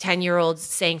is 10-year-olds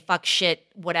saying fuck shit,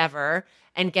 whatever,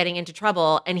 and getting into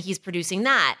trouble, and he's producing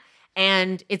that.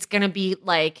 And it's going to be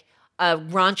like a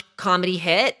raunch comedy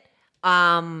hit,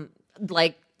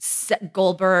 like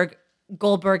Goldberg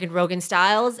and Rogen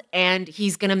styles, and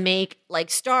he's going to make like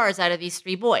stars out of these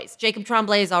 3 boys. Jacob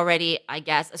Tremblay is already, I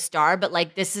guess, a star, but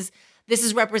like this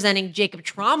is representing Jacob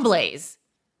Tremblay's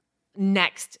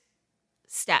next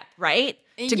step, right?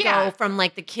 To go from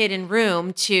like the kid in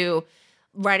Room to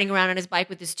riding around on his bike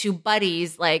with his 2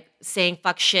 buddies, like saying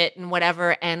fuck shit and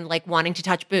whatever, and like wanting to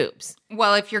touch boobs.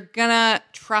 Well, if you're gonna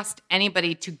trust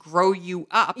anybody to grow you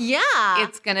up,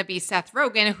 it's gonna be Seth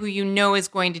Rogen, who you know is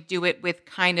going to do it with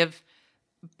kind of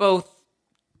both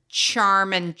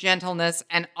charm and gentleness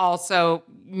and also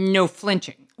no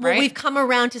flinching, right? Well, we've come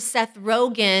around to Seth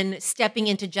Rogen stepping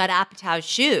into Judd Apatow's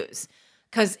shoes,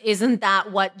 because isn't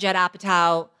that what Judd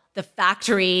Apatow, The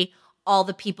Factory, all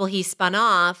the people he spun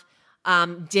off,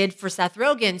 did for Seth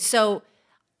Rogen. So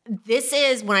this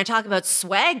is, when I talk about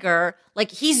swagger, like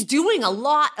he's doing a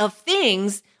lot of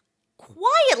things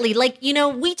quietly. Like, you know,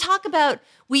 we talk about,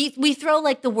 we throw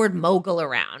like the word mogul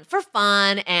around for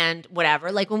fun and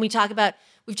whatever. Like when we've talked about,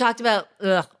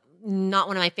 not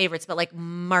one of my favorites, but like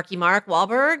Marky Mark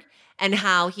Wahlberg, and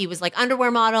how he was like underwear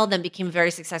model, then became a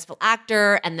very successful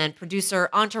actor, and then producer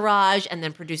Entourage, and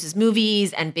then produces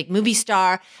movies and big movie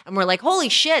star. And we're like, holy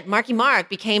shit, Marky Mark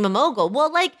became a mogul.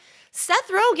 Well, like Seth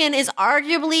Rogen is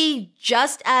arguably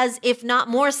just as, if not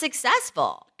more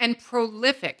successful. And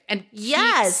prolific and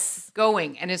keeps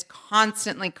going and is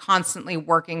constantly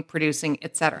working, producing,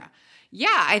 etc. Yeah,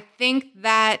 I think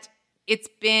that it's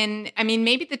been, I mean,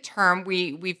 maybe the term,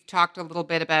 we've talked a little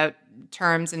bit about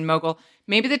terms in mogul.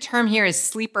 Maybe the term here is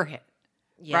sleeper hit,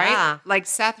 right? Like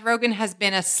Seth Rogen has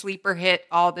been a sleeper hit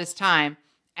all this time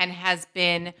and has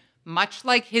been, much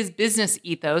like his business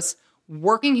ethos,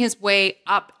 working his way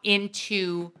up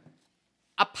into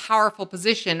a powerful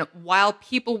position while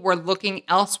people were looking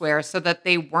elsewhere so that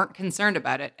they weren't concerned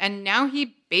about it. And now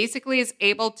he basically is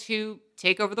able to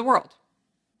take over the world.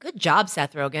 Good job,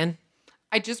 Seth Rogen.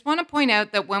 I just want to point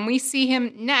out that when we see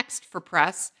him next for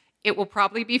press, it will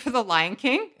probably be for The Lion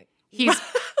King. He's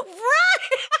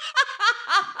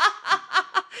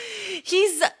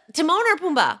He's Timon or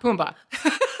Pumbaa? Pumbaa.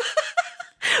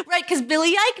 Right, because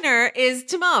Billy Eichner is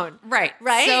Timon. Right.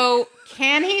 Right? So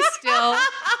can he still...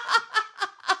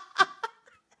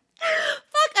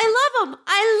 Fuck, I love him.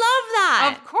 I love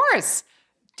that. Of course.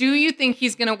 Do you think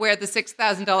he's going to wear the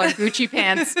 $6,000 Gucci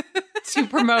pants to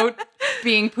promote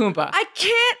being Pumbaa? I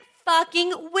can't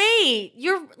fucking wait.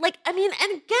 You're like, I mean,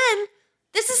 and again,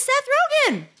 this is Seth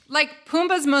Rogen. Like,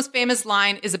 Pumbaa's most famous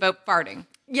line is about farting.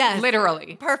 Yes.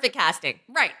 Literally. Perfect casting.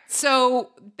 Right. So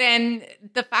then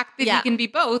the fact that he can be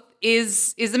both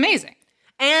is amazing.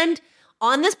 And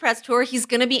on this press tour, he's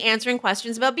going to be answering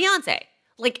questions about Beyonce.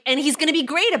 Like, and he's going to be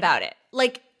great about it.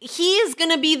 Like, he is going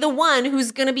to be the one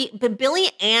who's going to be, but Billy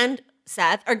and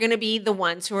Seth are going to be the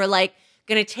ones who are like,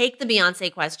 going to take the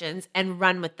Beyonce questions and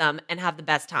run with them and have the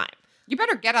best time. You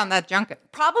better get on that junket.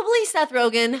 Probably Seth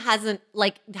Rogen hasn't,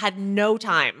 like, had no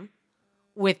time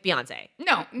with Beyonce.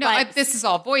 No, But- this is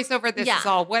all voiceover. This is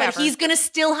all whatever. But he's going to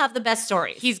still have the best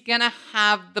stories. He's going to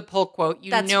have the pull quote.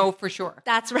 That's- know for sure.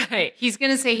 That's right. He's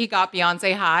going to say he got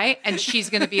Beyonce high, and she's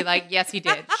going to be like, yes, he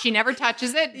did. She never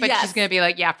touches it, but Yes. she's going to be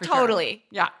like, yeah, for sure. Totally.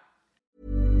 Yeah.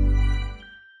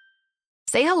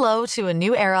 Say hello to a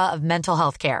new era of mental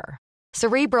health care.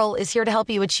 Cerebral is here to help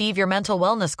you achieve your mental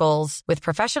wellness goals with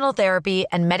professional therapy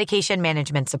and medication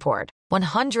management support.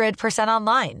 100%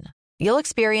 online. You'll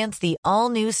experience the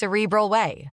all-new Cerebral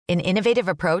Way, an innovative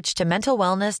approach to mental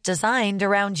wellness designed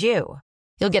around you.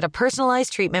 You'll get a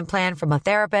personalized treatment plan from a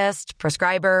therapist,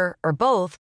 prescriber, or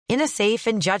both in a safe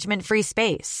and judgment-free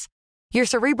space. Your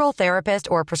Cerebral therapist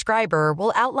or prescriber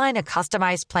will outline a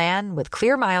customized plan with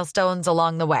clear milestones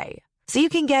along the way, so you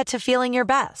can get to feeling your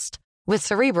best. With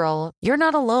Cerebral, you're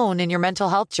not alone in your mental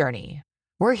health journey.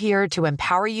 We're here to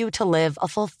empower you to live a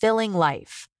fulfilling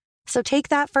life. So take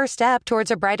that first step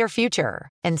towards a brighter future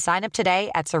and sign up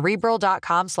today at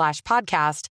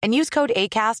Cerebral.com/podcast and use code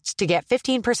ACAST to get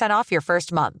 15% off your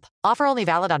first month. Offer only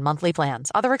valid on monthly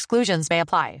plans. Other exclusions may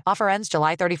apply. Offer ends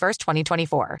July 31st,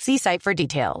 2024. See site for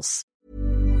details.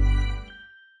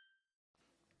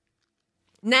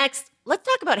 Next, let's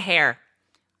talk about hair.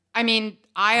 I mean,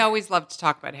 I always love to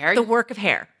talk about hair. The work of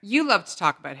hair. You love to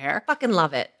talk about hair. Fucking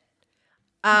love it.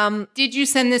 Did you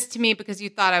send this to me because you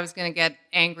thought I was going to get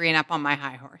angry and up on my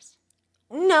high horse?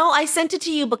 No, I sent it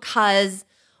to you because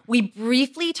we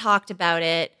briefly talked about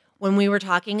it when we were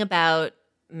talking about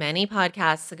many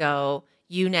podcasts ago,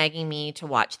 you nagging me to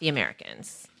watch The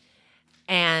Americans.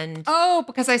 And Oh,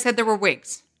 because I said there were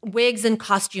wigs. wigs and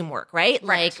costume work, right?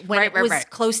 Right. Like when Right, it was right.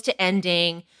 close to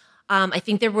ending, I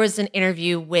think there was an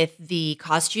interview with the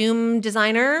costume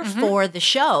designer for the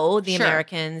show, The Sure.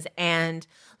 Americans, and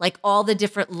like all the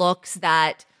different looks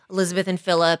that Elizabeth and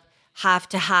Philip have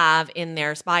to have in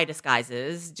their spy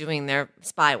disguises doing their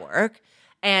spy work.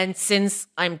 And since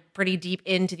I'm pretty deep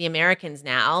into The Americans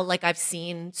now, like I've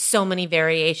seen so many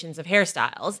variations of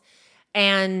hairstyles.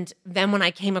 And then when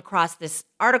I came across this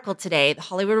article today, The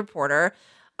Hollywood Reporter,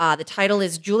 the title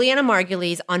is Juliana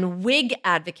Margulies on wig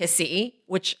advocacy,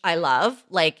 which I love,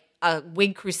 like a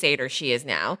wig crusader she is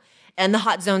now, and the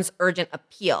Hot Zone's urgent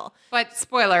appeal. But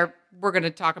spoiler, we're going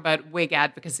to talk about wig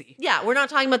advocacy. Yeah, we're not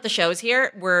talking about the shows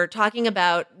here. We're talking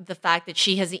about the fact that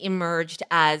she has emerged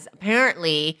as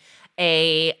apparently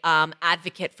a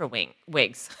advocate for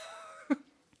wigs.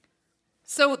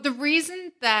 So the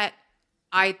reason that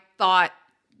I thought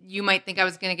you might think I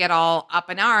was going to get all up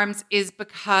in arms is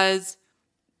because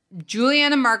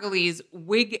Juliana Margulies,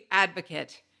 wig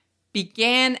advocate,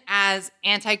 began as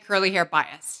anti-curly hair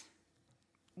bias,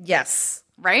 Yes.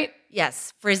 right?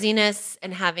 Yes, frizziness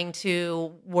and having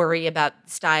to worry about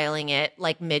styling it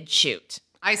like mid-shoot.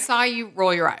 I saw you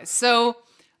roll your eyes. So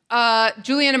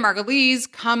Juliana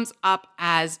Margulies comes up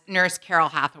as Nurse Carol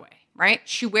Hathaway, right?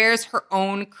 She wears her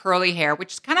own curly hair,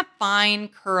 which is kind of fine,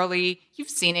 curly. You've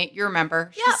seen it. You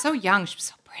remember. She Yeah. was so young. She was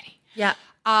so pretty. Yeah.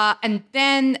 And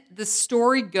then the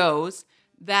story goes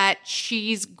that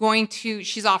she's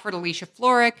offered Alicia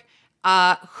Florrick,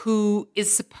 who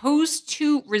is supposed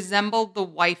to resemble the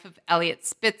wife of Elliot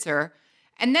Spitzer.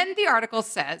 And then the article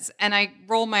says, and I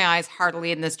roll my eyes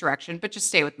heartily in this direction, but just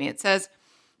stay with me. It says,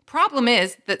 problem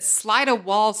is that Slida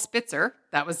Wall Spitzer,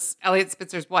 that was Elliot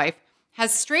Spitzer's wife,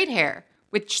 has straight hair,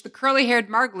 which the curly-haired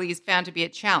Margulies found to be a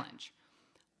challenge.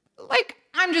 Like,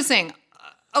 I'm just saying,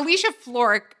 Alicia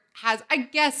Florrick has, I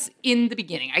guess in the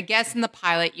beginning, I guess in the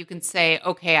pilot, you can say,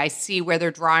 okay, I see where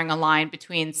they're drawing a line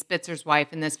between Spitzer's wife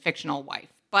and this fictional wife.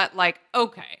 But like,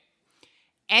 okay.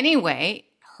 Anyway,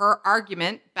 her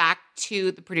argument back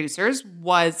to the producers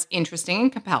was interesting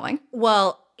and compelling.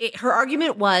 Well, her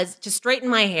argument was to straighten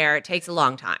my hair, it takes a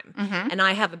long time. And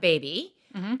I have a baby,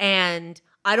 and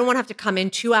I don't want to have to come in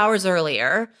 2 hours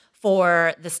earlier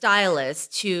for the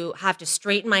stylist to have to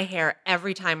straighten my hair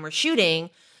every time we're shooting.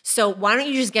 So why don't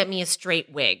you just get me a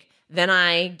straight wig? Then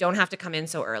I don't have to come in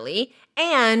so early.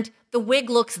 And the wig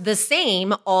looks the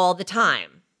same all the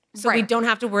time. So we Right. don't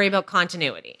have to worry about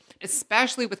continuity.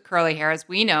 Especially with curly hair, as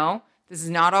we know, this is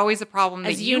not always a problem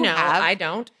that As you know, have. I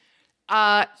don't.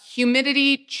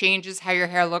 Humidity changes how your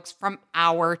hair looks from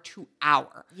hour to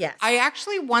hour. Yes. I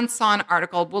actually once saw an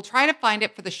article, we'll try to find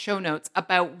it for the show notes,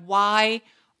 about why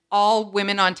all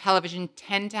women on television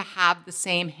tend to have the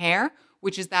same hair,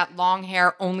 which is that long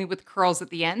hair only with curls at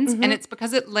the ends. And it's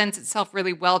because it lends itself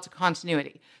really well to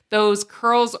continuity. Those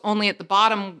curls only at the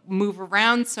bottom move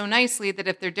around so nicely that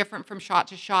if they're different from shot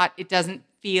to shot, it doesn't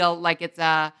feel like it's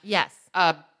a Yes.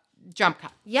 jump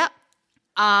cut. Yep.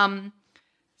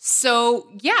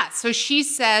 So she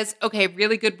says, okay,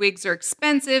 really good wigs are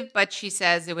expensive, but she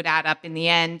says it would add up in the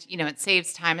end. You know, it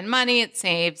saves time and money. It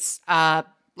saves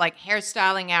like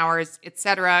hairstyling hours,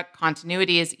 etc.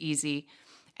 Continuity is easy.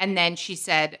 And then she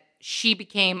said she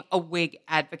became a wig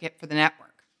advocate for the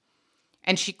network.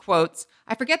 And she quotes,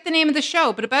 I forget the name of the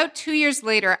show, but about 2 years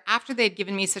later, after they'd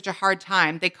given me such a hard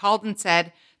time, they called and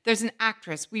said, there's an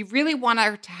actress. We really want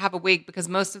her to have a wig because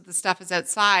most of the stuff is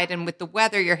outside. And with the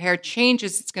weather, your hair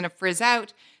changes. It's going to frizz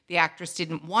out. The actress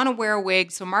didn't want to wear a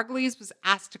wig. So Margulies was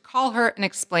asked to call her and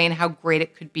explain how great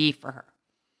it could be for her.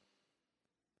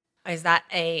 Is that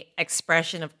a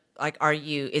expression of like,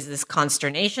 is this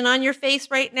consternation on your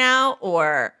face right now?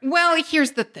 Or Well,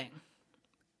 here's the thing.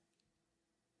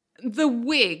 The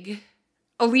wig,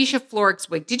 Alicia Florrick's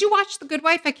wig. Did you watch The Good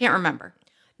Wife? I can't remember.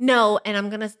 no, and I'm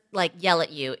going to like yell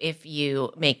at you if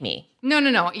you make me. No.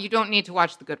 You don't need to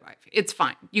watch The Good Wife. It's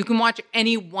fine. You can watch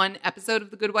any one episode of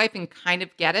The Good Wife and kind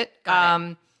of get it. Got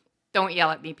it. Don't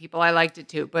yell at me, people. I liked it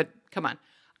too, but come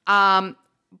on.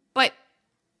 But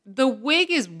the wig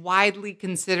is widely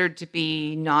considered to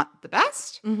be not the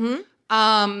best.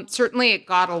 Certainly it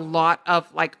got a lot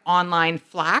of like online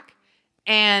flack,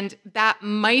 and that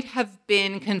might have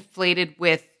been conflated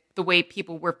with the way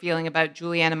people were feeling about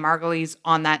Juliana Margulies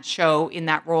on that show in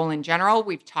that role in general.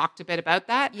 We've talked a bit about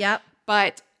that. Yep.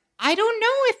 But I don't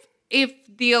know if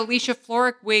the Alicia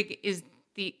Florrick wig is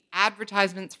the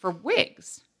advertisements for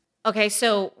wigs. Okay,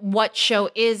 so what show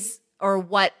is or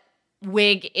what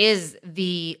wig is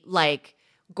the like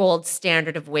gold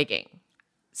standard of wigging?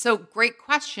 So great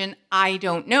question. I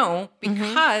don't know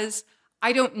because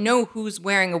I don't know who's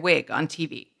wearing a wig on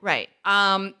TV. Right.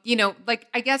 Like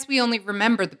I guess we only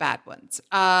remember the bad ones.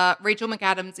 Rachel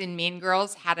McAdams in Mean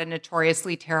Girls had a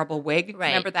notoriously terrible wig. Right.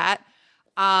 Remember that?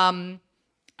 I'm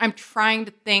trying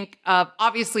to think of,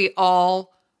 obviously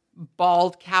all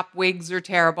bald cap wigs are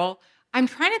terrible. I'm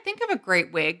trying to think of a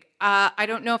great wig. I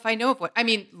don't know if I know of what. I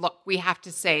mean, look, we have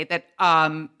to say that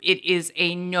it is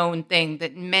a known thing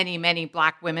that many, many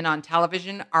Black women on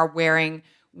television are wearing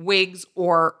wigs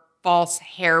or false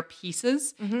hair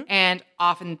pieces. And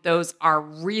often those are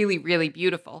really, really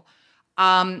beautiful.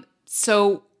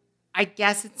 So I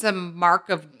guess it's a mark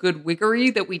of good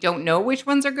wiggery that we don't know which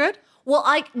ones are good. Well,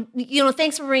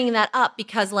 thanks for bringing that up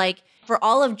because, like, for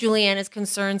all of Juliana's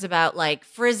concerns about like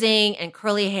frizzing and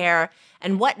curly hair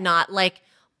and whatnot, like,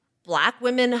 Black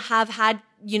women have had,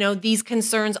 these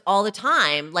concerns all the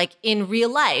time, like in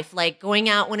real life, like going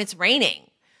out when it's raining,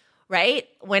 right?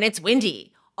 When it's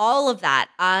windy, all of that.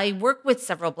 I work with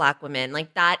several Black women.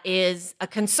 Like, that is a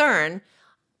concern.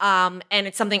 And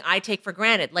it's something I take for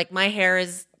granted. Like, my hair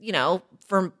is,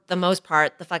 for the most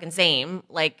part, the fucking same.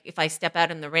 Like, if I step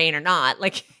out in the rain or not.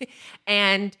 Like,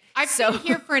 and I've been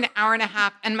here for an hour and a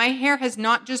half, and my hair has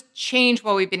not just changed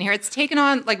while we've been here. It's taken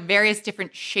on like various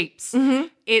different shapes.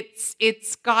 It's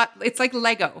like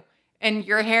Lego, and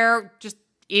your hair just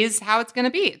is how it's going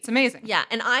to be. It's amazing. yeah.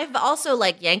 And I've also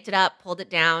like yanked it up, pulled it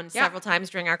down several times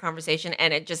during our conversation,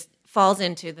 and it just falls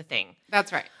into the thing.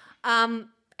 That's right.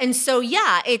 And so,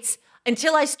 yeah, it's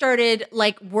until I started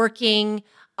like working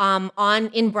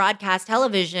in broadcast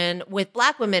television with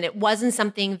Black women, it wasn't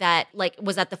something that like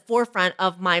was at the forefront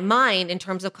of my mind in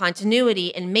terms of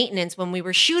continuity and maintenance when we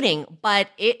were shooting, but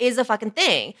it is a fucking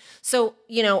thing. So,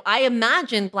 I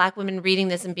imagine Black women reading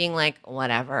this and being like,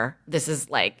 whatever, this is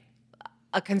like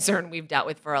a concern we've dealt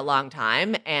with for a long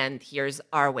time, and here's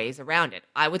our ways around it.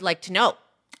 I would like to know.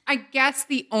 I guess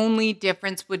the only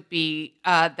difference would be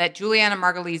that Juliana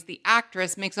Margulies, the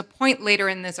actress, makes a point later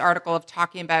in this article of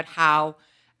talking about how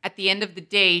at the end of the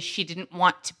day, she didn't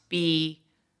want to be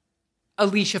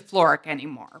Alicia Florrick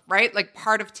anymore, right? Like,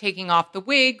 part of taking off the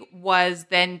wig was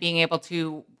then being able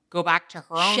to go back to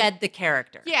her own... Shed the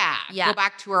character. Yeah. Yeah. Go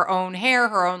back to her own hair,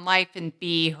 her own life, and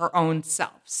be her own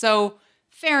self. So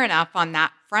fair enough on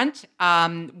that front.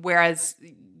 Whereas,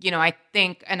 I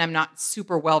think, and I'm not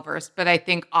super well versed, but I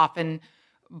think often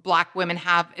Black women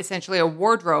have essentially a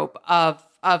wardrobe of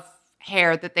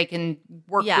hair that they can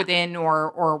work within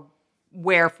or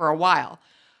wear for a while.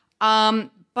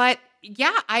 But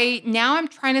yeah, I'm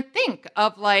trying to think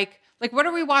of like what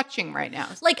are we watching right now?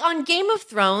 Like on Game of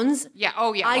Thrones. Yeah.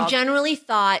 Oh yeah. I generally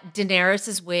thought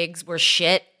Daenerys's wigs were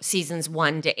shit seasons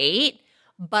 1 to 8,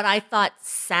 but I thought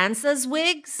Sansa's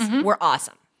wigs were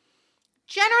awesome.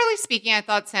 Generally speaking, I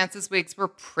thought Sansa's wigs were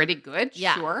pretty good.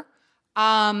 Yeah. Sure.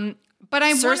 But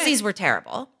Cersei's were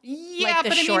terrible. Yeah, like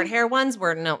the short hair ones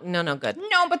were no good.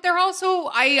 No, but they're also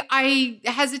I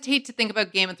hesitate to think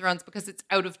about Game of Thrones because it's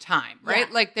out of time, right?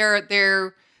 Yeah. Like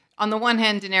they're on the one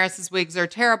hand, Daenerys's wigs are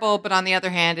terrible, but on the other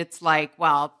hand, it's like,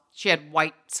 well, she had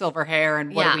white silver hair,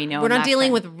 and what do we know? We're not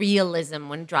dealing with realism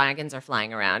when dragons are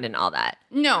flying around and all that.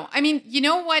 No, I mean, you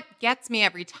know what gets me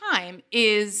every time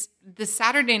is the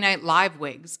Saturday Night Live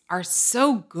wigs are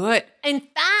so good. And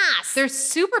fast. They're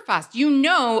super fast. You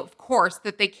know, of course,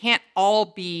 that they can't all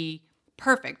be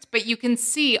perfect, but you can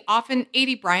see often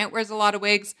Adie Bryant wears a lot of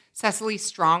wigs. Cecily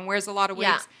Strong wears a lot of wigs.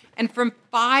 Yeah. And from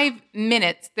 5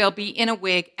 minutes, they'll be in a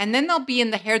wig, and then they'll be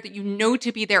in the hair that you know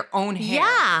to be their own hair.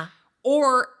 Yeah.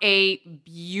 Or a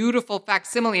beautiful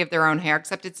facsimile of their own hair,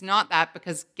 except it's not that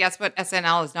because guess what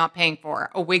SNL is not paying for?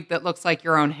 A wig that looks like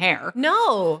your own hair.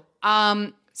 No.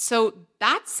 So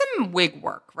that's some wig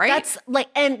work, right? That's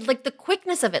and the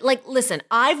quickness of it. Like, listen,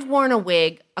 I've worn a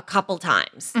wig a couple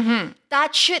times. Mm-hmm.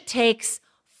 That shit takes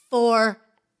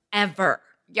forever.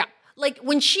 Yeah. Like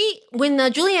when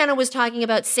Juliana was talking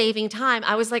about saving time,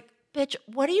 I was like, bitch,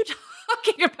 what are you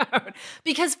talking about?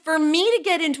 Because for me to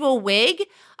get into a wig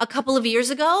a couple of years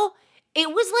ago, it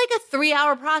was like a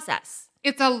 3-hour process.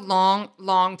 It's a long,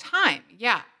 long time.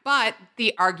 Yeah. But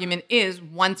the argument is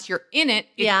once you're in it,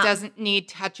 it doesn't need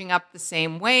touching up the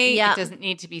same way. Yeah. It doesn't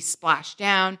need to be splashed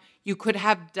down. You could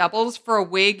have doubles for a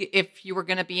wig if you were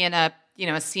going to be in a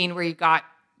scene where you got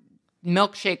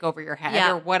milkshake over your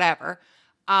head or whatever.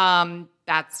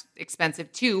 That's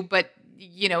expensive too, but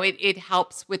it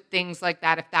helps with things like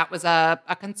that if that was a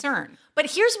concern. But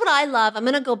here's what I love. I'm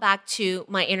going to go back to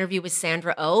my interview with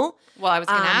Sandra Oh. Well, I was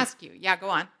going to ask you. Yeah, go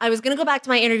on. I was going to go back to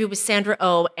my interview with Sandra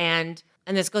Oh, and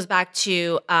this goes back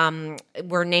to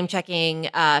we're name-checking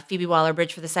Phoebe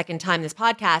Waller-Bridge for the second time this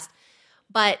podcast.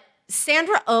 But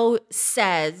Sandra Oh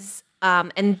says,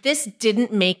 and this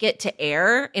didn't make it to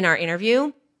air in our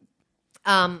interview,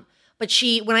 but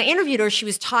when I interviewed her, she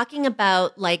was talking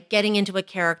about like getting into a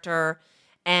character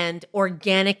and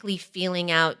organically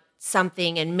feeling out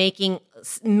something and making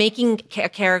a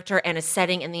character and a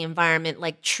setting and the environment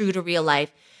like true to real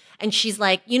life. And she's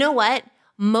like, you know what?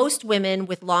 Most women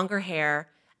with longer hair,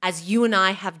 as you and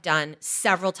I have done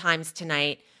several times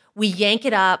tonight, we yank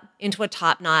it up into a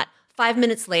top knot. 5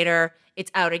 minutes later,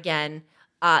 it's out again.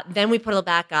 Then we put it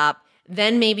back up.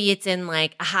 Then maybe it's in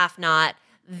like a half knot.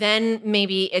 Then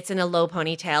maybe it's in a low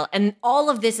ponytail. And all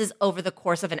of this is over the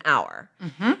course of an hour.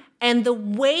 Mm-hmm. And the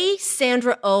way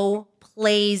Sandra Oh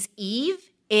plays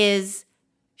Eve is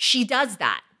she does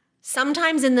that.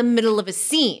 Sometimes in the middle of a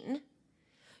scene,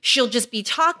 she'll just be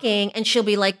talking and she'll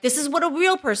be like, this is what a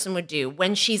real person would do.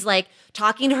 When she's like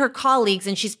talking to her colleagues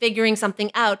and she's figuring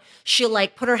something out, she'll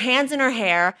like put her hands in her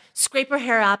hair, scrape her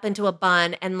hair up into a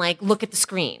bun and like look at the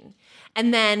screen.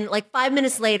 And then like 5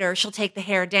 minutes later, she'll take the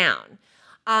hair down.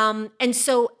 And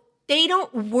so they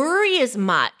don't worry as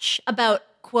much about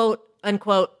quote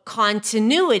unquote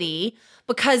continuity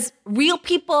because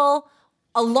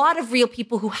a lot of real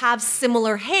people who have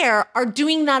similar hair are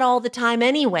doing that all the time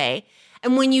anyway.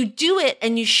 And when you do it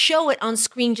and you show it on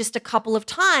screen just a couple of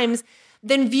times,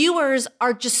 then viewers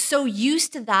are just so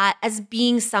used to that as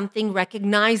being something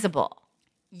recognizable.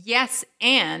 Yes,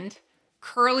 and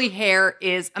curly hair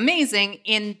is amazing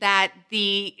in that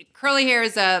the curly hair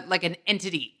is like an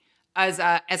entity as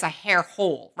a hair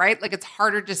whole, right? Like it's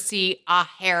harder to see a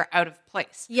hair out of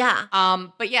place. Yeah.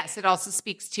 But yes, it also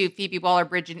speaks to Phoebe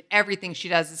Waller-Bridge, and everything she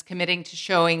does is committing to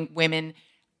showing women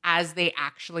as they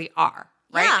actually are,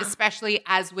 right? Yeah. Especially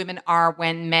as women are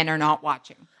when men are not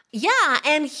watching. Yeah,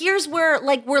 and here's where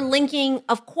like we're linking,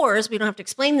 of course, we don't have to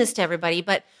explain this to everybody,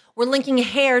 but we're linking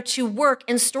hair to work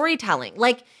and storytelling.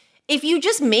 Like if you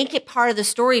just make it part of the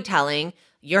storytelling,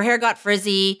 your hair got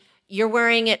frizzy, you're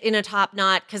wearing it in a top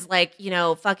knot because like,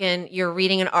 you're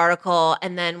reading an article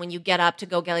and then when you get up to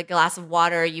go get a glass of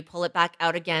water, you pull it back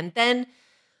out again. Then,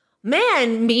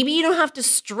 man, maybe you don't have to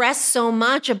stress so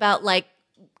much about like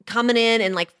coming in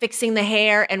and like fixing the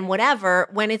hair and whatever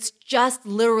when it's just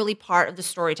literally part of the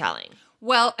storytelling.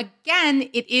 Well, again,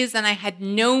 it is, and I had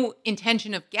no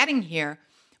intention of getting here,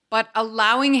 but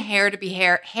allowing hair to be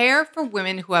hair. Hair for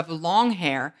women who have long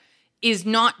hair is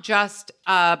not just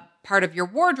part of your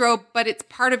wardrobe, but it's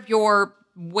part of your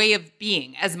way of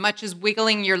being, as much as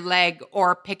wiggling your leg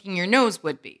or picking your nose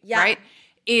would be, right?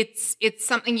 It's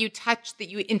something you touch, that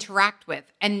you interact with.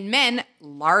 And men,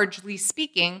 largely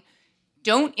speaking,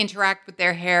 don't interact with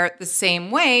their hair the same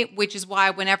way, which is why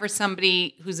whenever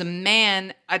somebody who's a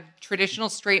man, a traditional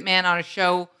straight man on a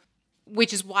show,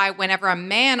 which is why whenever a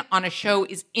man on a show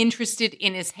is interested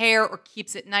in his hair or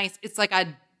keeps it nice, it's like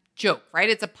a joke, right?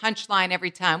 It's a punchline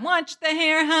every time. Watch the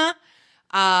hair,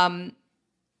 huh?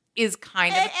 Is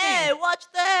kind of a thing. Hey, watch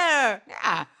the hair.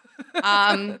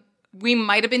 Yeah. We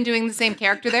might have been doing the same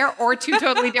character there or two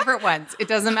totally different ones. It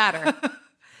doesn't matter.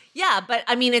 Yeah, but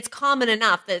I mean, it's common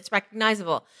enough that it's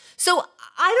recognizable. So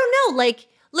I don't know, like,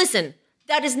 listen,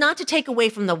 that is not to take away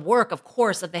from the work, of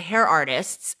course, of the hair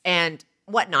artists and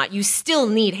whatnot. You still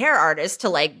need hair artists to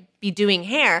like be doing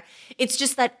hair. It's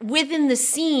just that within the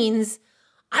scenes,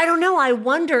 I don't know. I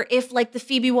wonder if like the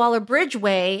Phoebe Waller-Bridge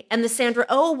way and the Sandra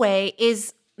Oh way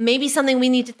is maybe something we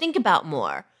need to think about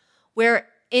more. Where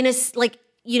in a, like,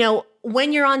 you know,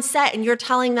 when you're on set and you're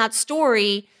telling that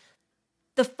story,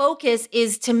 the focus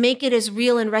is to make it as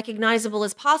real and recognizable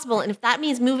as possible. And if that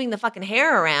means moving the fucking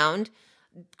hair around,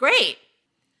 great.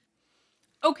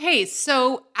 Okay,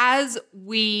 so as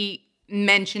we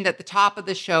mentioned at the top of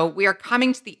the show, we are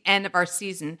coming to the end of our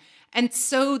season. And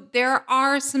so there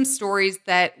are some stories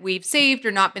that we've saved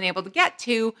or not been able to get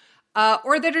to,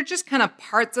 or that are just kind of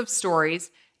parts of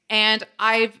stories. And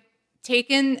I've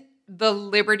taken the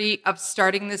liberty of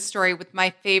starting this story with my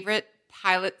favorite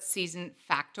pilot season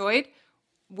factoid,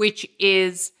 which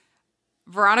is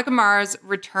Veronica Mars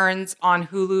returns on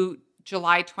Hulu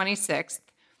July 26th.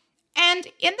 And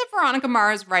in the Veronica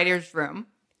Mars writer's room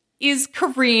is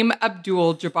Kareem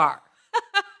Abdul-Jabbar.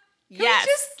 Yes.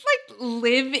 We just like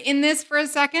live in this for a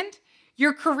second?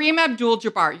 You're Kareem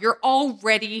Abdul-Jabbar. You're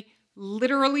already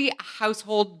literally a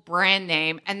household brand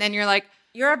name. And then you're like,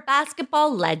 You're a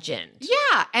basketball legend.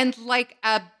 yeah, and like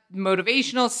a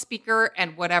motivational speaker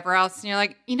and whatever else. And you're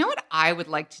like, you know what I would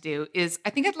like to do is I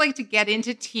think I'd like to get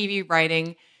into TV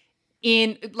writing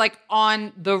in like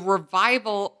on the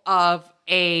revival of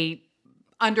a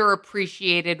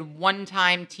underappreciated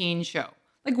one-time teen show.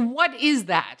 Like, what is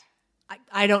that?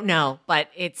 I don't know, but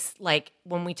it's like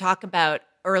when we talk about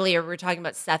earlier, we were talking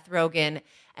about Seth Rogen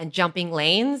and jumping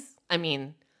lanes. I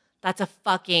mean, that's a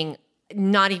fucking,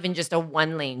 not even just a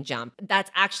one lane jump.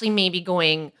 That's actually maybe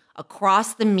going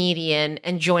across the median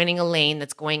and joining a lane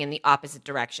that's going in the opposite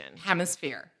direction.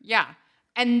 Hemisphere. Yeah.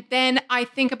 And then I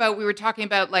think about, we were talking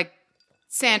about like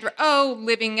Sandra Oh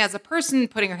living as a person,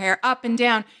 putting her hair up and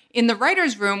down. In the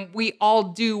writer's room, we all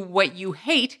do what you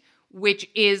hate, which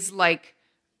is like,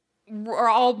 we're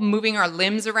all moving our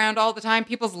limbs around all the time.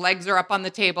 People's legs are up on the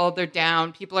table. They're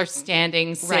down. People are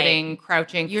standing, sitting,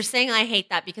 crouching. You're saying I hate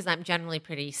that because I'm generally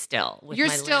pretty still with You're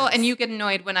my still, limbs. and you get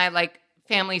annoyed when I like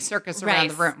family circus around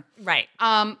the room. Right.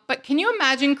 But can you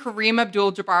imagine Kareem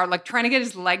Abdul-Jabbar like trying to get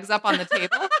his legs up on the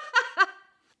table?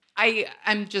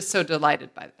 I'm just so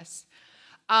delighted by this.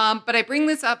 But I bring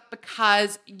this up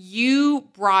because you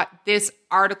brought this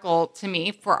article to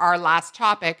me for our last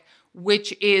topic,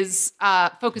 which is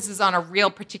focuses on a real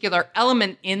particular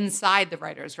element inside the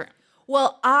writer's room.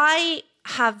 Well, I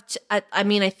have, I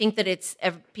mean, I think that it's,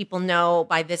 people know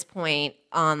by this point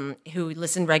who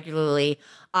listen regularly,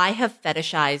 I have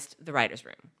fetishized the writer's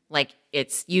room. Like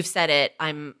it's, you've said it,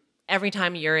 every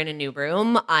time you're in a new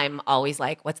room, I'm always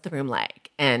like, what's the room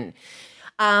like? And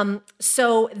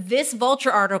so this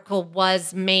Vulture article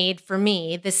was made for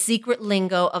me, the secret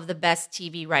lingo of the best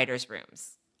TV writers'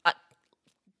 rooms.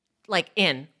 Like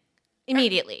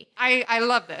immediately. I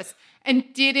love this. And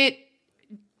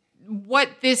what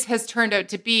this has turned out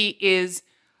to be is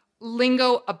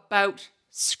lingo about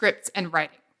scripts and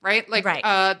writing, right? Like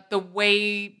the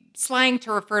way slang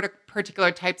to refer to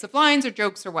particular types of lines or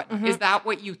jokes or whatnot. Mm-hmm. Is that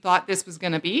what you thought this was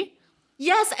going to be?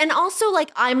 Yes, and also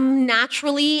like I'm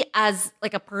naturally, as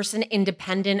like a person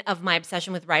independent of my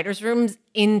obsession with writers' rooms,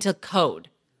 into code,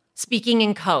 speaking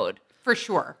in code. For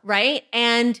sure. Right?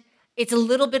 And it's a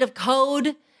little bit of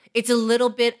code. It's a little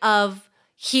bit of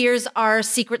here's our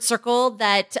secret circle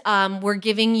that we're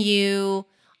giving you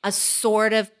a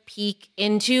sort of peek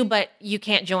into, but you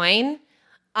can't join.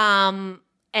 And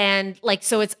like,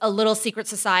 so it's a little secret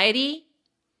society.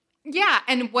 Yeah.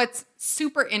 And what's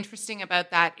super interesting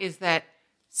about that is that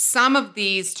some of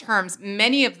these terms,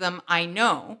 many of them I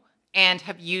know and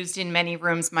have used in many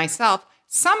rooms myself.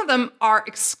 Some of them are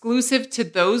exclusive to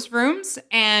those rooms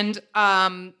and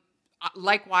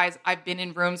likewise, I've been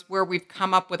in rooms where we've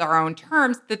come up with our own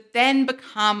terms that then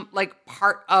become like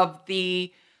part of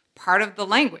the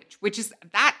language,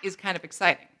 that is kind of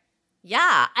exciting.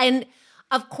 Yeah. And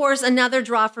of course, another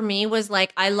draw for me was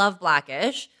like, I love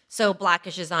Blackish. So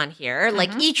Blackish is on here.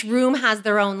 Like each room has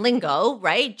their own lingo,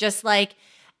 right? Just like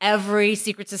every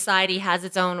secret society has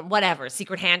its own whatever,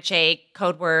 secret handshake,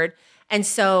 code word. And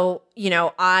so,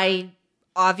 I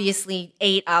obviously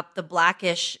ate up the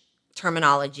Blackish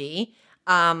terminology.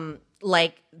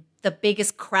 Like the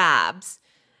biggest crabs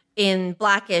in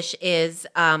Blackish is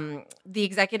the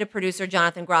executive producer,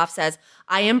 Jonathan Groff, says,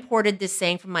 I imported this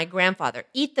saying from my grandfather,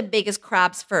 eat the biggest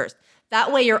crabs first.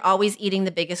 That way you're always eating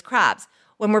the biggest crabs.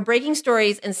 When we're breaking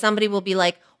stories and somebody will be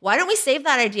like, why don't we save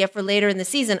that idea for later in the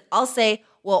season? I'll say,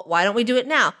 well, why don't we do it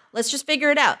now? Let's just figure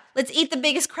it out. Let's eat the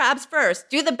biggest crabs first.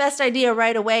 Do the best idea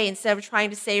right away instead of trying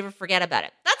to save or forget about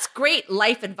it. That's great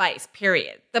life advice,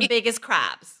 period. The biggest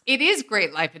crabs. It is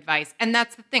great life advice. And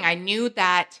that's the thing. I knew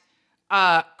that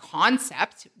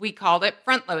concept, we called it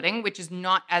front loading, which is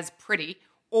not as pretty.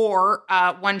 Or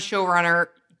one showrunner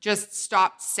just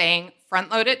stopped saying front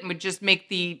load it and would just make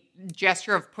the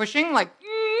gesture of pushing like,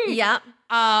 Yeah.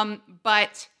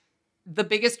 But the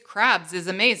biggest crabs is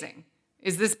amazing.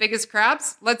 Is this biggest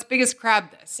crabs? Let's biggest crab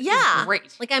this. Yeah.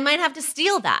 Great. Like I might have to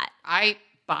steal that.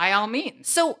 By all means.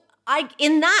 So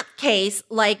in that case,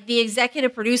 like the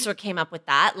executive producer came up with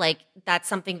that. Like that's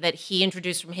something that he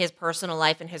introduced from his personal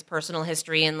life and his personal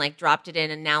history and like dropped it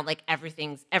in. And now like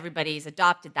everybody's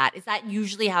adopted that. Is that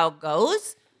usually how it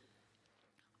goes?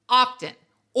 Often.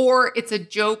 Or it's a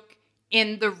joke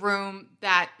in the room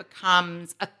that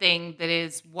becomes a thing that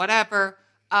is whatever.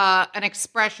 An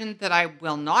expression that I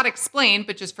will not explain,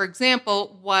 but just for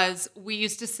example, was we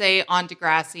used to say on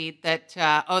Degrassi that,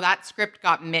 that script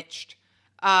got mitched.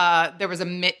 There was a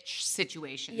Mitch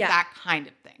situation, that kind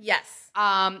of thing. Yes.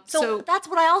 So that's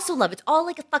what I also love. It's all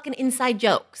like a fucking inside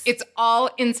jokes. It's all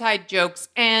inside jokes.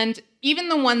 And even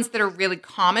the ones that are really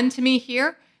common to me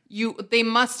here, they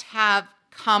must have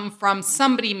come from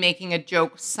somebody making a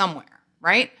joke somewhere.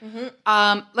 Right?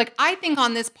 Mm-hmm. Like I think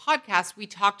on this podcast, we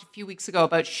talked a few weeks ago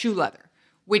about shoe leather,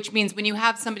 which means when you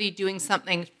have somebody doing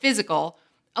something physical,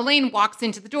 Elaine walks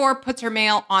into the door, puts her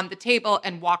mail on the table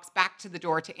and walks back to the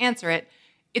door to answer it.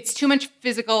 It's too much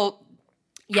physical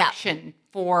action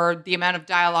for the amount of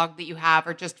dialogue that you have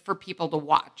or just for people to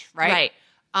watch. Right.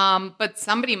 But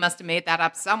somebody must have made that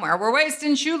up somewhere. We're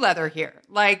wasting shoe leather here.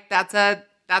 Like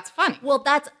that's funny. Well,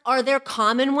 are there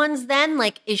common ones then?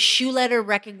 Like, is shoe leather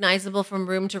recognizable from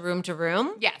room to room to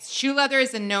room? Yes, shoe leather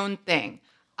is a known thing.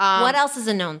 What else is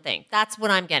a known thing? That's what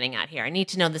I'm getting at here. I need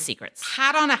to know the secrets.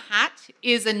 Hat on a hat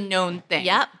is a known thing.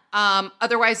 Yep.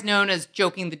 Otherwise known as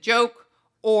joking the joke,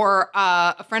 or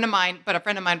a friend of mine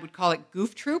would call it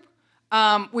goof troop.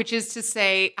 Which is to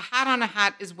say a hat on a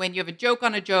hat is when you have a joke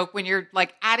on a joke, when you're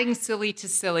like adding silly to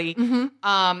silly.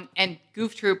 Mm-hmm. And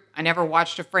Goof Troop, I never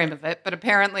watched a frame of it, but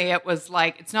apparently it was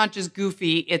like, it's not just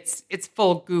goofy, it's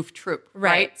full Goof Troop,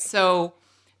 right? So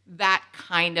that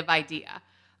kind of idea.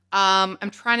 I'm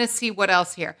trying to see what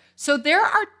else here. So there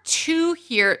are two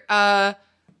here.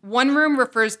 One room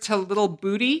refers to little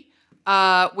booty,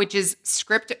 which is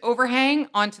script overhang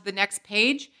onto the next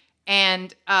page.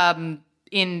 And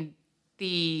in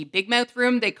the Big Mouth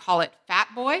room, they call it fat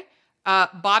boy.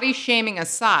 Body shaming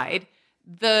aside,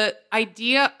 the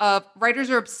idea of writers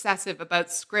are obsessive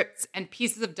about scripts and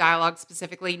pieces of dialogue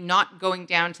specifically not going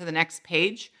down to the next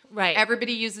page. Right.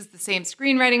 Everybody uses the same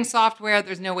screenwriting software.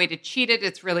 There's no way to cheat it.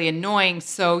 It's really annoying.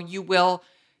 So you will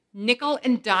nickel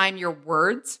and dime your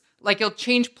words. Like you'll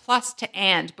change plus to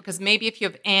and, because maybe if you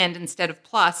have and instead of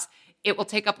plus, it will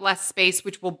take up less space,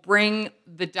 which will bring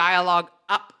the dialogue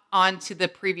up onto the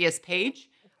previous page.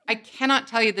 I cannot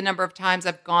tell you the number of times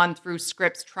I've gone through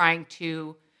scripts trying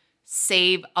to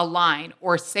save a line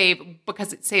or save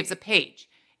because it saves a page.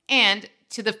 And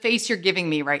to the face you're giving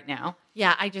me right now.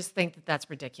 Yeah, I just think that that's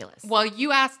ridiculous. Well,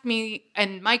 you asked me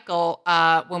and Michael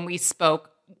when we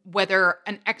spoke whether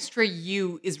an extra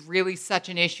U is really such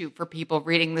an issue for people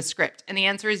reading the script. And the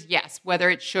answer is yes, whether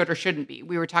it should or shouldn't be.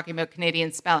 We were talking about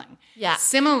Canadian spelling. Yeah.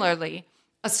 Similarly,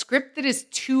 a script that is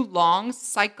too long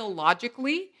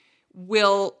psychologically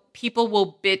people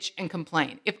will bitch and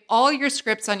complain. If all your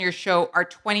scripts on your show are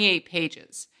 28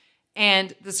 pages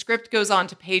and the script goes on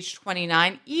to page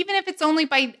 29, even if it's only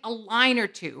by a line or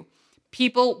two,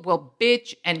 people will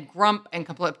bitch and grump and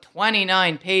complain.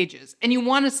 29 pages. And you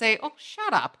want to say, oh,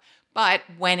 shut up. But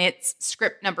when it's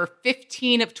script number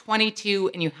 15 of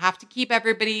 22 and you have to keep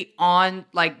everybody on,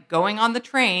 like going on the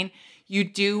train, you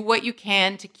do what you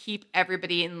can to keep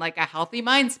everybody in like a healthy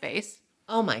mind space.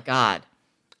 Oh my God.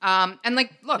 And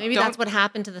like, look, Maybe that's what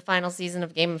happened to the final season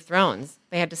of Game of Thrones.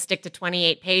 They had to stick to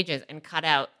 28 pages and cut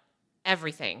out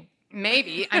everything.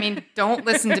 Maybe. I mean, don't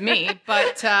listen to me.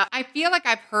 But I feel like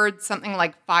I've heard something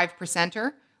like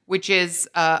 5%er, which is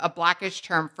a Blackish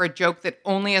term for a joke that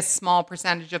only a small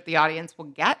percentage of the audience will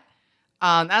get.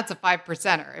 That's a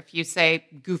 5%er. If you say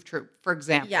Goof Troop, for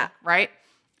example, Yeah. right?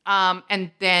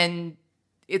 And then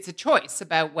it's a choice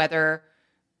about whether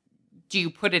do you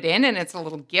put it in and it's a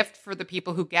little gift for the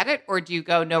people who get it, or do you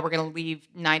go, no, we're going to leave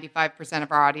 95%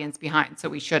 of our audience behind, so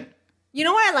we shouldn't. You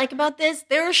know what I like about this?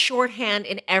 There is shorthand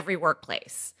in every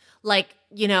workplace. Like,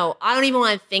 I don't even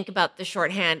want to think about the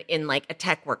shorthand in like a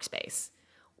tech workspace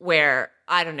where,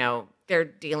 I don't know, they're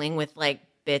dealing with like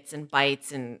bits and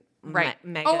bytes and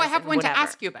megas. Oh, I have and one whatever. to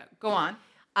ask you about. Go on.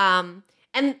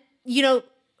 And,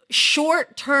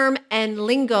 short term and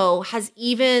lingo has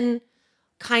even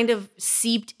kind of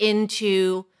seeped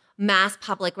into mass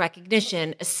public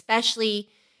recognition, especially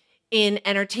in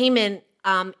entertainment,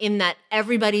 in that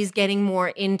everybody's getting more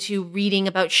into reading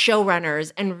about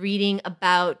showrunners and reading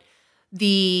about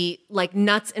the like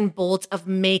nuts and bolts of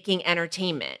making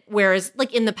entertainment. Whereas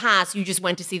like in the past, you just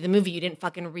went to see the movie. You didn't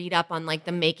fucking read up on like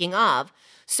the making of.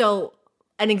 So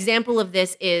an example of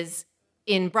this is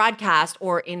in broadcast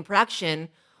or in production,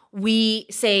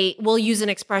 we'll use an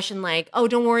expression like, oh,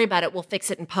 don't worry about it, we'll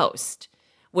fix it in post,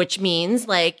 which means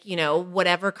like,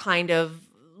 whatever kind of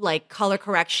like color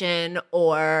correction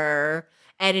or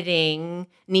editing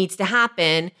needs to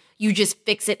happen, you just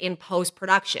fix it in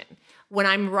post-production. When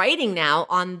I'm writing now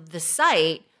on the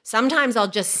site, sometimes I'll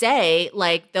just say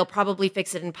like, they'll probably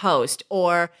fix it in post,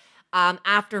 or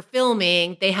after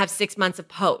filming, they have 6 months of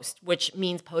post, which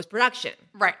means post-production.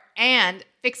 Right. And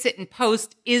fix it in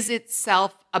post is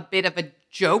itself a bit of a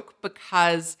joke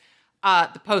because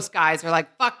the post guys are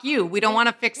like, fuck you. We don't want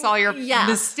to fix all your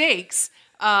mistakes.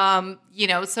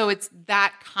 So it's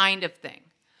that kind of thing.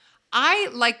 I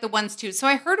like the ones too. So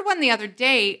I heard one the other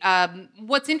day.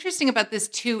 What's interesting about this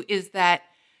too is that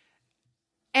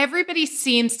everybody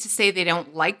seems to say they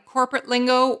don't like corporate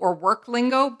lingo or work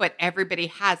lingo, but everybody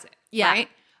has it. Yeah. Right?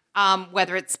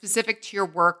 Whether it's specific to your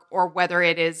work or whether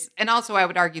it is, and also I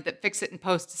would argue that fix it and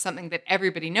post is something that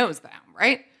everybody knows now,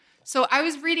 right? So I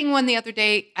was reading one the other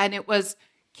day and it was,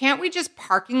 can't we just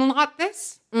parking lot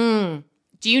this? Do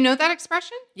you know that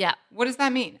expression? Yeah. What does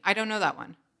that mean? I don't know that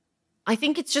one. I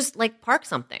think it's just like park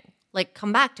something, like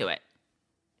come back to it.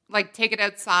 Like take it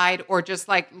outside or just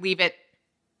like leave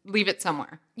it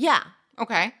somewhere. Yeah.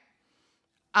 Okay.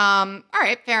 All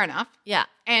right, fair enough. Yeah.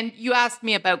 And you asked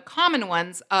me about common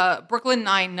ones. Brooklyn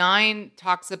Nine-Nine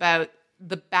talks about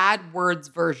the bad words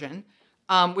version,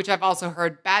 which I've also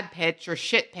heard bad pitch or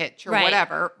shit pitch or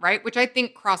whatever, right? Which I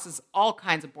think crosses all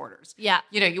kinds of borders. Yeah.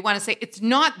 You want to say, it's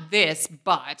not this,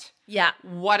 but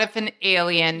what if an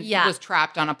alien was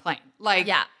trapped on a plane?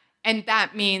 And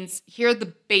that means here are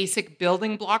the basic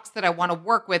building blocks that I want to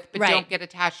work with, but don't get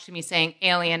attached to me saying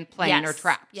alien, plane, or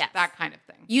trapped. Yes. That kind of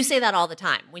thing. You say that all the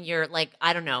time when you're like,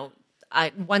 I don't know,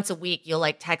 once a week you'll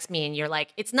like text me and you're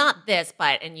like, it's not this,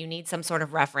 but, and you need some sort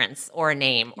of reference or a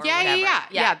name or whatever.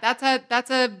 Yeah.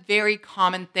 That's a very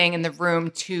common thing in the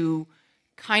room to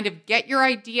kind of get your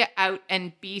idea out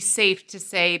and be safe to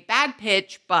say bad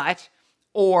pitch, but,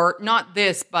 or not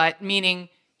this, but, meaning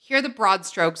here are the broad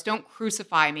strokes. Don't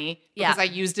crucify me because I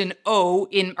used an O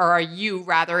or a U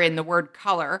rather in the word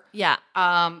color. Yeah.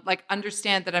 Like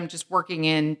understand that I'm just working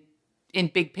in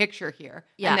big picture here.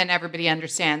 Yeah. And then everybody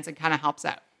understands and kind of helps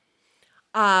out.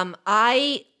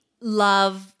 I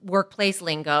love workplace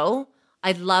lingo.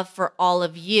 I'd love for all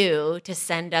of you to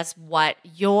send us what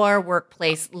your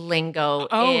workplace lingo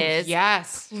is.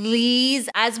 Yes. Please,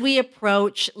 as we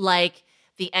approach like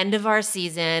the end of our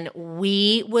season,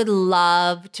 we would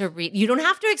love to read. You don't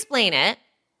have to explain it.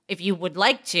 If you would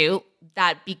like to,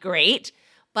 that'd be great.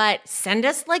 But send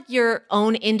us like your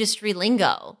own industry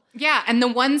lingo. Yeah, and the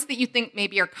ones that you think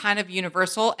maybe are kind of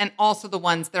universal, and also the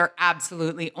ones that are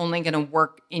absolutely only going to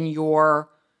work in your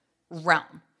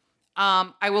realm.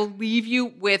 I will leave you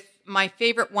with my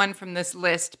favorite one from this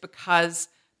list because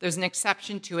there's an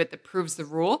exception to it that proves the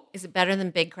rule. Is it better than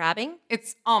big crabbing?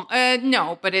 It's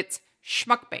no, but it's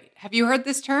schmuckbait. Have you heard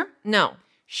this term? No.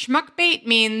 Schmuckbait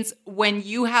means when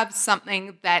you have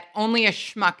something that only a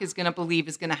schmuck is going to believe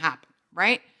is going to happen,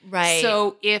 right? Right.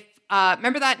 So if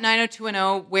remember that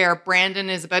 90210 where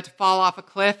Brandon is about to fall off a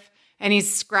cliff and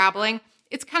he's scrabbling?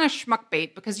 It's kind of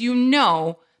schmuckbait because you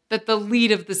know that the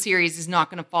lead of the series is not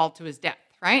going to fall to his death,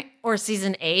 right? Or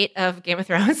season 8 of Game of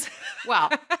Thrones. Well,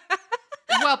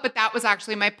 but that was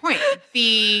actually my point.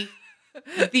 The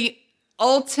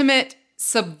ultimate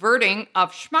subverting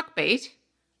of schmuckbait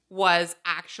was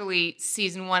actually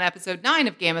season 1, episode 9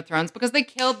 of Game of Thrones because they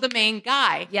killed the main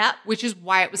guy. Yep. Which is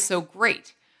why it was so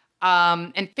great.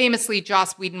 And famously,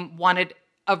 Joss Whedon wanted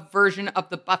a version of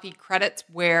the Buffy credits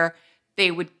where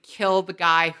they would kill the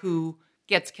guy who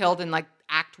gets killed in like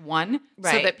Act 1 so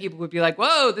Right. that people would be like,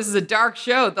 whoa, this is a dark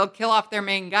show. They'll kill off their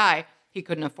main guy. He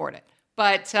couldn't afford it.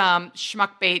 But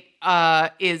schmuckbait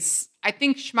I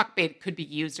think schmuckbait could be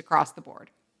used across the board.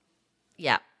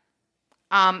 Yeah.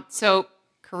 So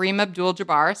Kareem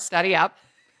Abdul-Jabbar, study up.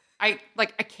 I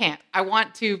can't.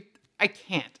 I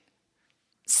can't.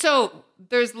 So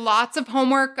there's lots of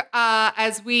homework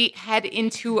as we head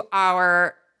into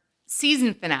our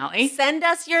season finale. Send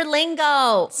us your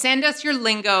lingo. Send us your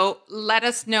lingo. Let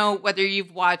us know whether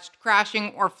you've watched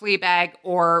Crashing or Fleabag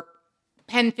or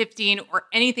Pen 15 or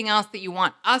anything else that you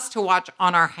want us to watch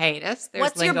on our hiatus. There's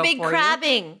What's your lingo big for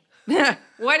crabbing?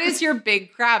 What is your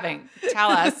big crabbing?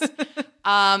 Tell us.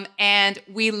 And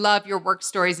we love your work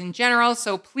stories in general,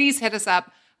 so please hit us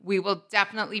up. We will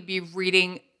definitely be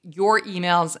reading your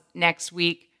emails next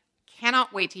week.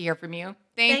 Cannot wait to hear from you.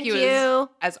 Thank you.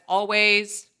 As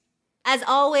always. As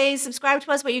always, subscribe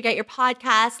to us where you get your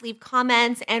podcasts, leave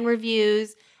comments and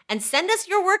reviews, and send us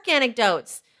your work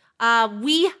anecdotes.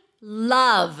 We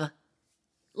love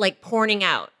porning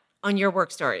out on your work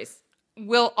stories.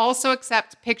 We'll also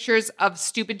accept pictures of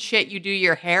stupid shit you do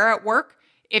your hair at work.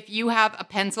 If you have a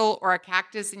pencil or a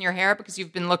cactus in your hair because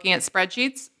you've been looking at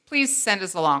spreadsheets, please send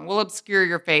us along. We'll obscure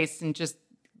your face and just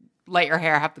let your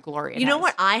hair have the glory. You know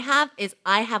what I have is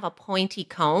I have a pointy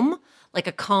comb, like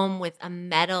a comb with a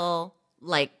metal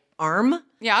arm.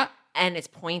 Yeah. And it's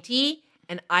pointy,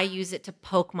 and I use it to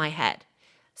poke my head.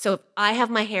 So if I have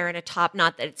my hair in a top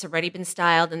knot that it's already been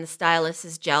styled and the stylist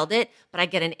has gelled it, but I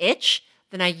get an itch,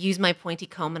 then I use my pointy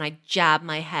comb and I jab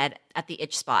my head at the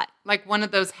itch spot. Like one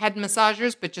of those head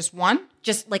massagers, but just one?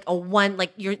 Just like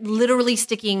you're literally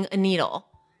sticking a needle,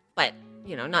 but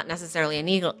not necessarily a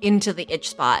needle into the itch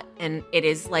spot. And it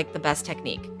is the best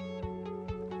technique.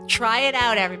 Try it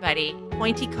out, everybody.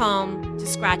 Pointy comb to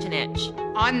scratch an itch.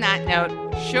 On that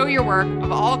note, show your work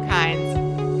of all kinds.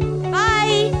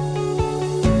 Bye.